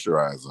this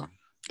moisturizer,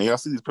 and y'all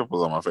see these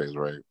pimples on my face,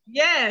 right?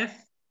 Yes.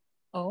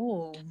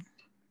 Oh.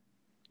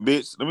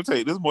 Bitch, let me tell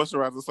you, this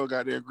moisturizer is so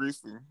goddamn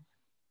greasy.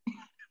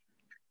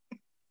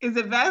 Is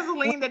it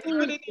Vaseline that you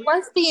put in?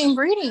 What's the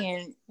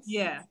ingredient?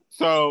 Yeah.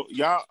 So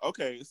y'all,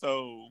 okay,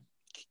 so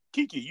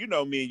Kiki, you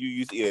know me and you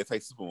used to eat a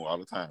taste spoon all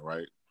the time,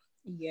 right?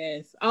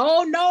 Yes.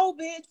 Oh no,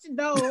 bitch,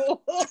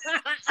 no.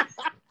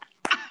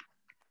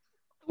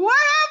 What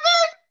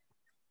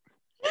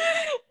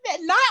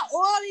Not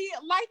oily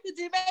like the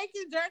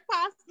Jamaican jerk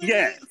pasta.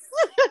 Yes.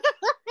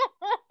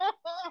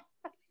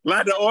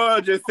 Like the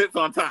oil just sits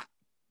on top.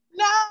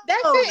 No,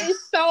 that shit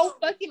is so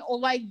fucking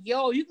like,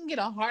 yo, you can get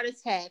a heart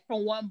attack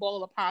from one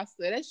bowl of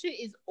pasta. That shit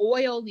is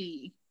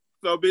oily.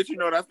 So, bitch, you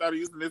know what I started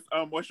using this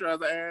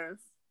moisturizer as?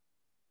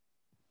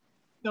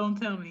 Don't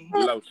tell me.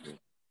 Lotion.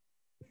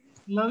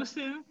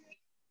 Lotion?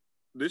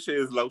 This shit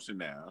is lotion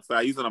now. So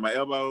I use it on my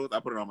elbows, I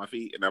put it on my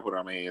feet, and I put it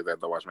on my hands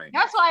after I wash my hands.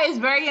 That's why it's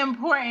very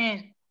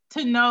important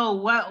to know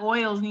what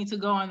oils need to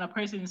go on a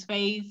person's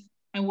face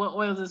and what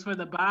oils is for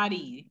the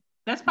body.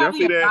 That's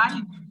probably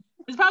body.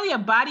 It's probably a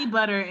body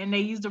butter, and they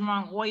use the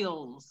wrong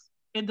oils.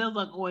 It does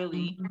look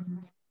oily.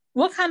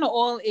 What kind of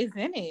oil is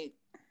in it?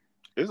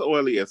 It's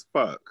oily as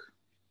fuck.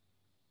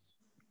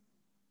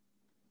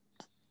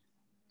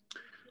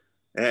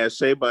 It has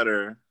shea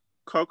butter,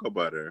 cocoa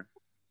butter,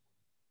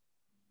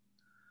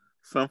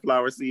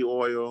 sunflower seed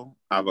oil,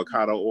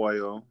 avocado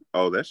oil.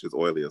 Oh, that shit's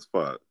oily as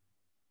fuck.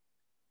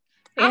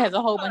 It has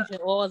a whole bunch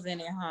of oils in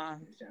it, huh?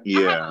 Yeah.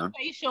 I have a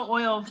facial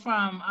oil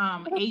from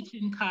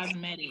H&M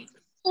Cosmetics.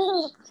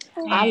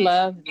 I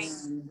love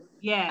them.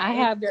 Yeah. I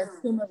have their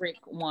turmeric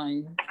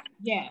one.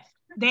 Yes.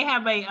 They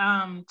have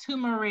a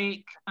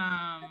turmeric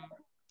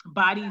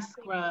body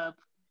scrub,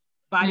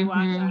 body wash.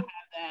 I have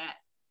that.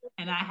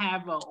 And I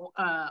have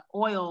a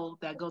oil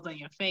that goes on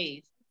your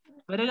face.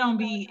 But it don't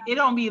be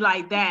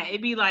like that.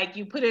 It be like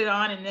you put it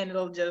on and then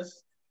it'll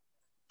just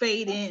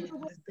fade in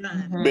and it's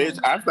done. Bitch,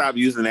 I stopped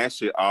using that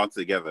shit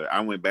altogether.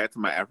 I went back to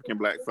my African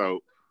black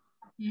soap.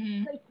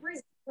 Yeah.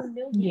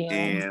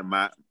 And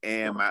my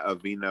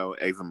Aveeno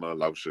eczema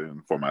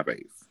lotion for my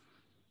face.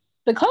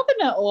 The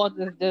coconut oil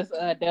just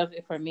does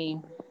it for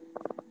me.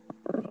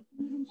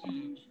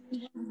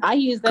 I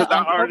use that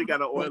because I already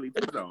got an oily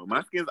too though.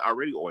 My skin's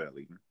already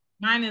oily.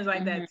 Mine is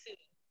like that too.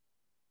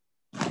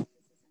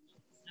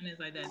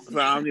 So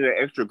I don't need that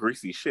extra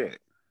greasy shit.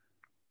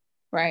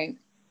 Right.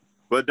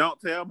 But don't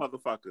tell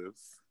motherfuckers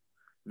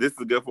this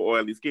is good for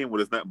oily skin when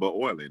it's nothing but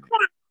oil in it.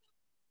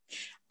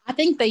 I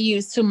think they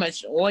use too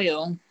much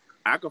oil.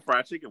 I could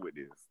fry chicken with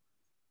this.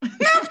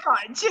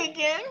 Fried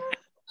chicken.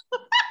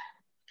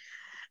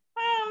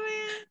 Oh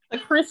man. The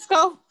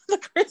Crisco.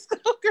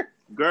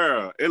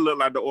 Girl, it looked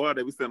like the oil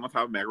that we send on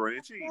top of macaroni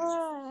and cheese.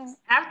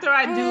 After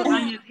I do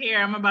Anya's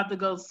hair, I'm about to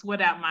go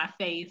sweat out my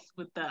face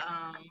with the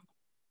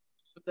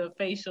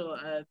facial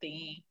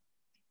thingy.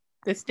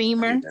 The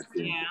steamer.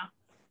 Yeah.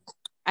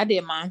 I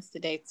did mine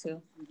today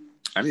too.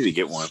 I need to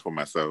get one for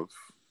myself.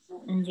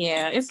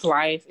 Yeah, it's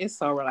life. It's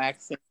so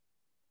relaxing.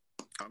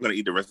 I'm gonna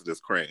eat the rest of this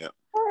crab.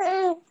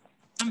 I'm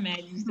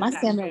mad. My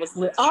salmon was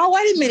lit. Oh,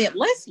 wait a minute.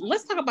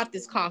 Let's talk about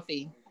this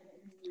coffee.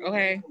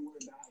 Okay.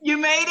 You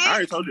made it? I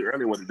already told you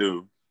earlier what to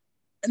do.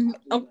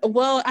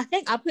 Well, I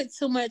think I put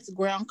too much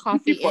ground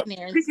coffee in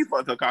there. Kiki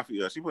fucked her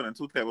coffee up. She put in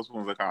 2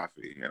 tablespoons of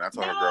coffee, and I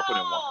told her, girl, put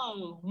in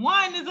 1.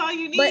 One is all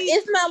you need. But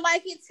it's not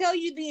like it tell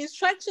you the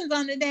instructions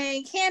on the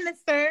dang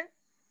canister.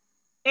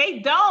 They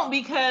don't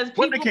because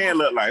people... What the can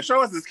look like?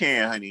 Show us this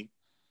can, honey.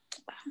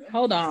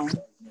 Hold on.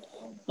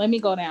 Let me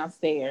go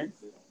downstairs.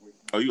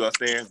 Oh, you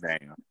upstairs?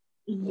 Damn.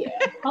 Yeah.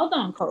 Hold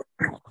on, Coach.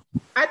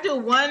 I do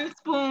 1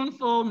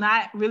 spoonful,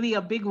 not really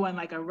a big one,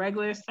 like a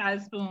regular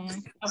size spoon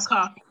of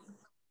coffee.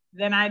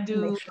 Then I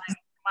do like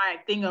my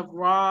thing of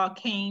raw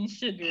cane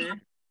sugar.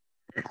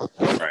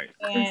 Right.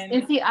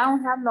 And see, I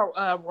don't have no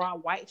raw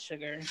white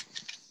sugar.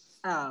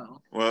 Oh.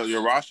 Well,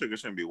 your raw sugar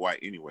shouldn't be white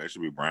anyway. It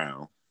should be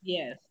brown.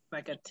 Yes,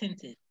 like a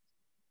tinted.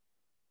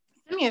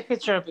 Send me a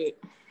picture of it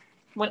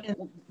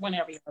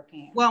whenever you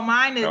can. Well,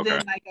 mine is in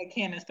like a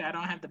canister. I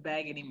don't have the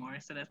bag anymore,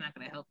 so that's not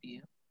going to help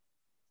you.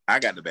 I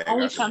got the bag.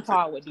 Only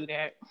Chantal would do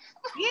that.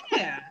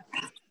 Yeah.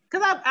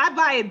 Because I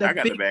buy it. I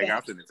got the bag.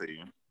 I'll send it to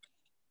you.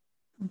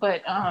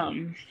 But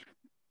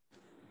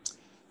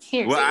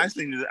here. Well, I'll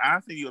send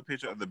you a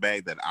picture of the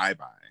bag that I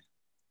buy.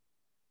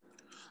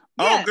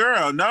 Yes. Oh,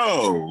 girl,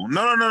 no.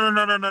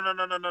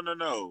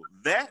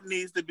 That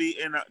needs to be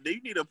in a.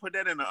 You need to put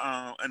that in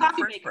a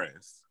French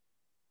press.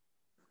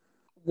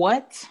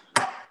 What?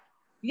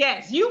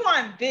 Yes, you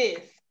want this.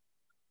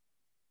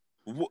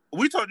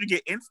 We told you to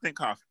get instant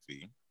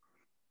coffee.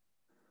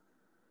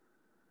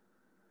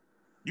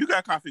 You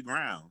got coffee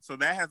ground, so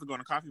that has to go in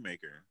a coffee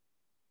maker.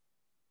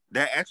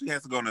 That actually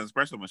has to go in an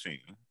espresso machine.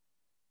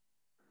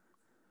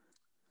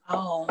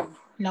 Oh,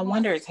 no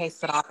wonder it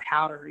tasted all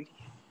powdery.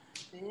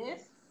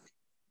 This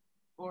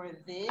or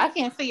this? I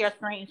can't see your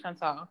screen,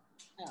 Chantal.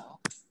 No.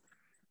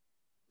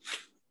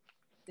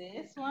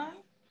 This one?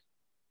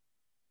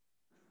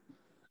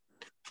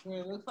 Where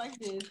it looks like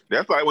this.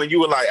 That's like when you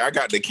were like, I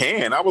got the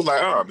can. I was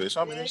like, oh, bitch,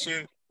 show me this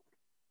shit.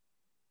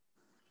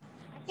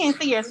 I can't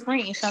see your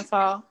screen,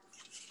 Chantal.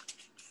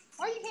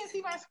 Why you can't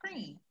see my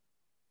screen?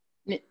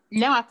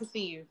 Now I can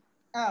see you.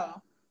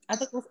 Oh. I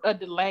think it's a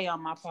delay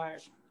on my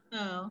part.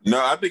 Oh.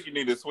 No, I think you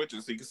need to switch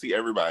it so you can see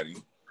everybody.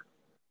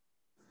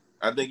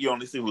 I think you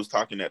only see who's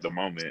talking at the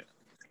moment.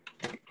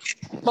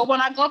 But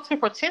when I go to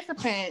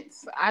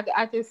participants,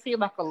 I just see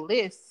like a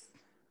list.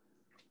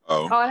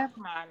 Oh, never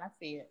mind. I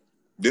see it.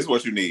 This is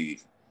what you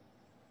need.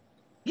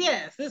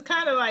 Yes, it's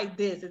kind of like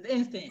this. It's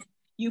instant.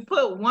 You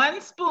put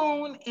 1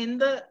 spoon in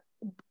the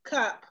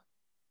cup,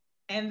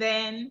 and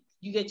then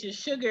you get your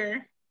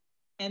sugar,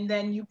 and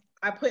then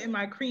I put in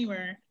my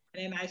creamer,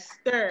 and then I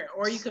stir.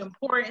 Or you can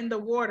pour it in the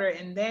water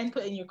and then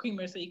put in your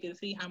creamer so you can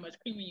see how much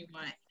creamer you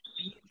want.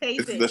 And you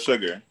taste This it. is the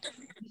sugar.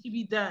 You should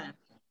be done.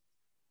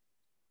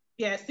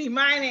 Yeah, see,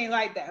 mine ain't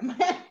like that.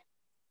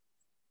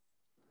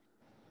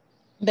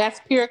 That's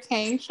pure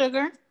cane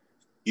sugar?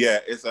 Yeah,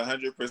 it's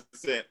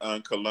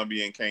 100%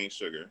 Colombian cane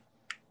sugar.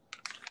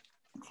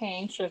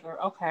 Cane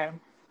sugar, okay.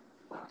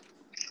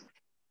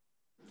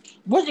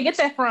 Where'd you get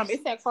that from?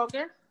 Is that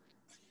Kroger?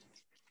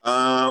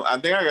 I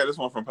think I got this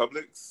one from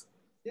Publix.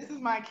 This is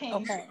my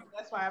cane sugar.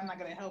 That's why I'm not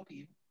gonna help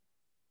you.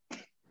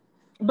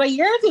 But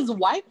yours is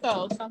white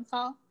though,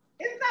 Chantal.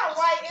 It's not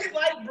white. It's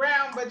light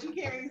brown, but you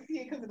can't really see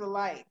it because of the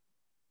light.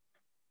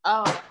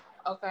 Oh,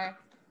 okay.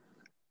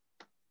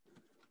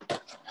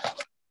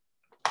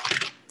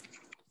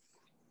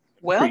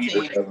 Well,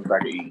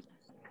 then.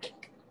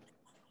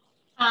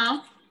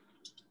 Huh?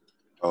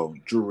 Oh,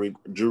 Drew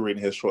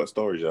reading his short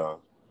stories,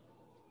 y'all.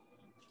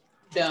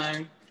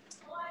 Done.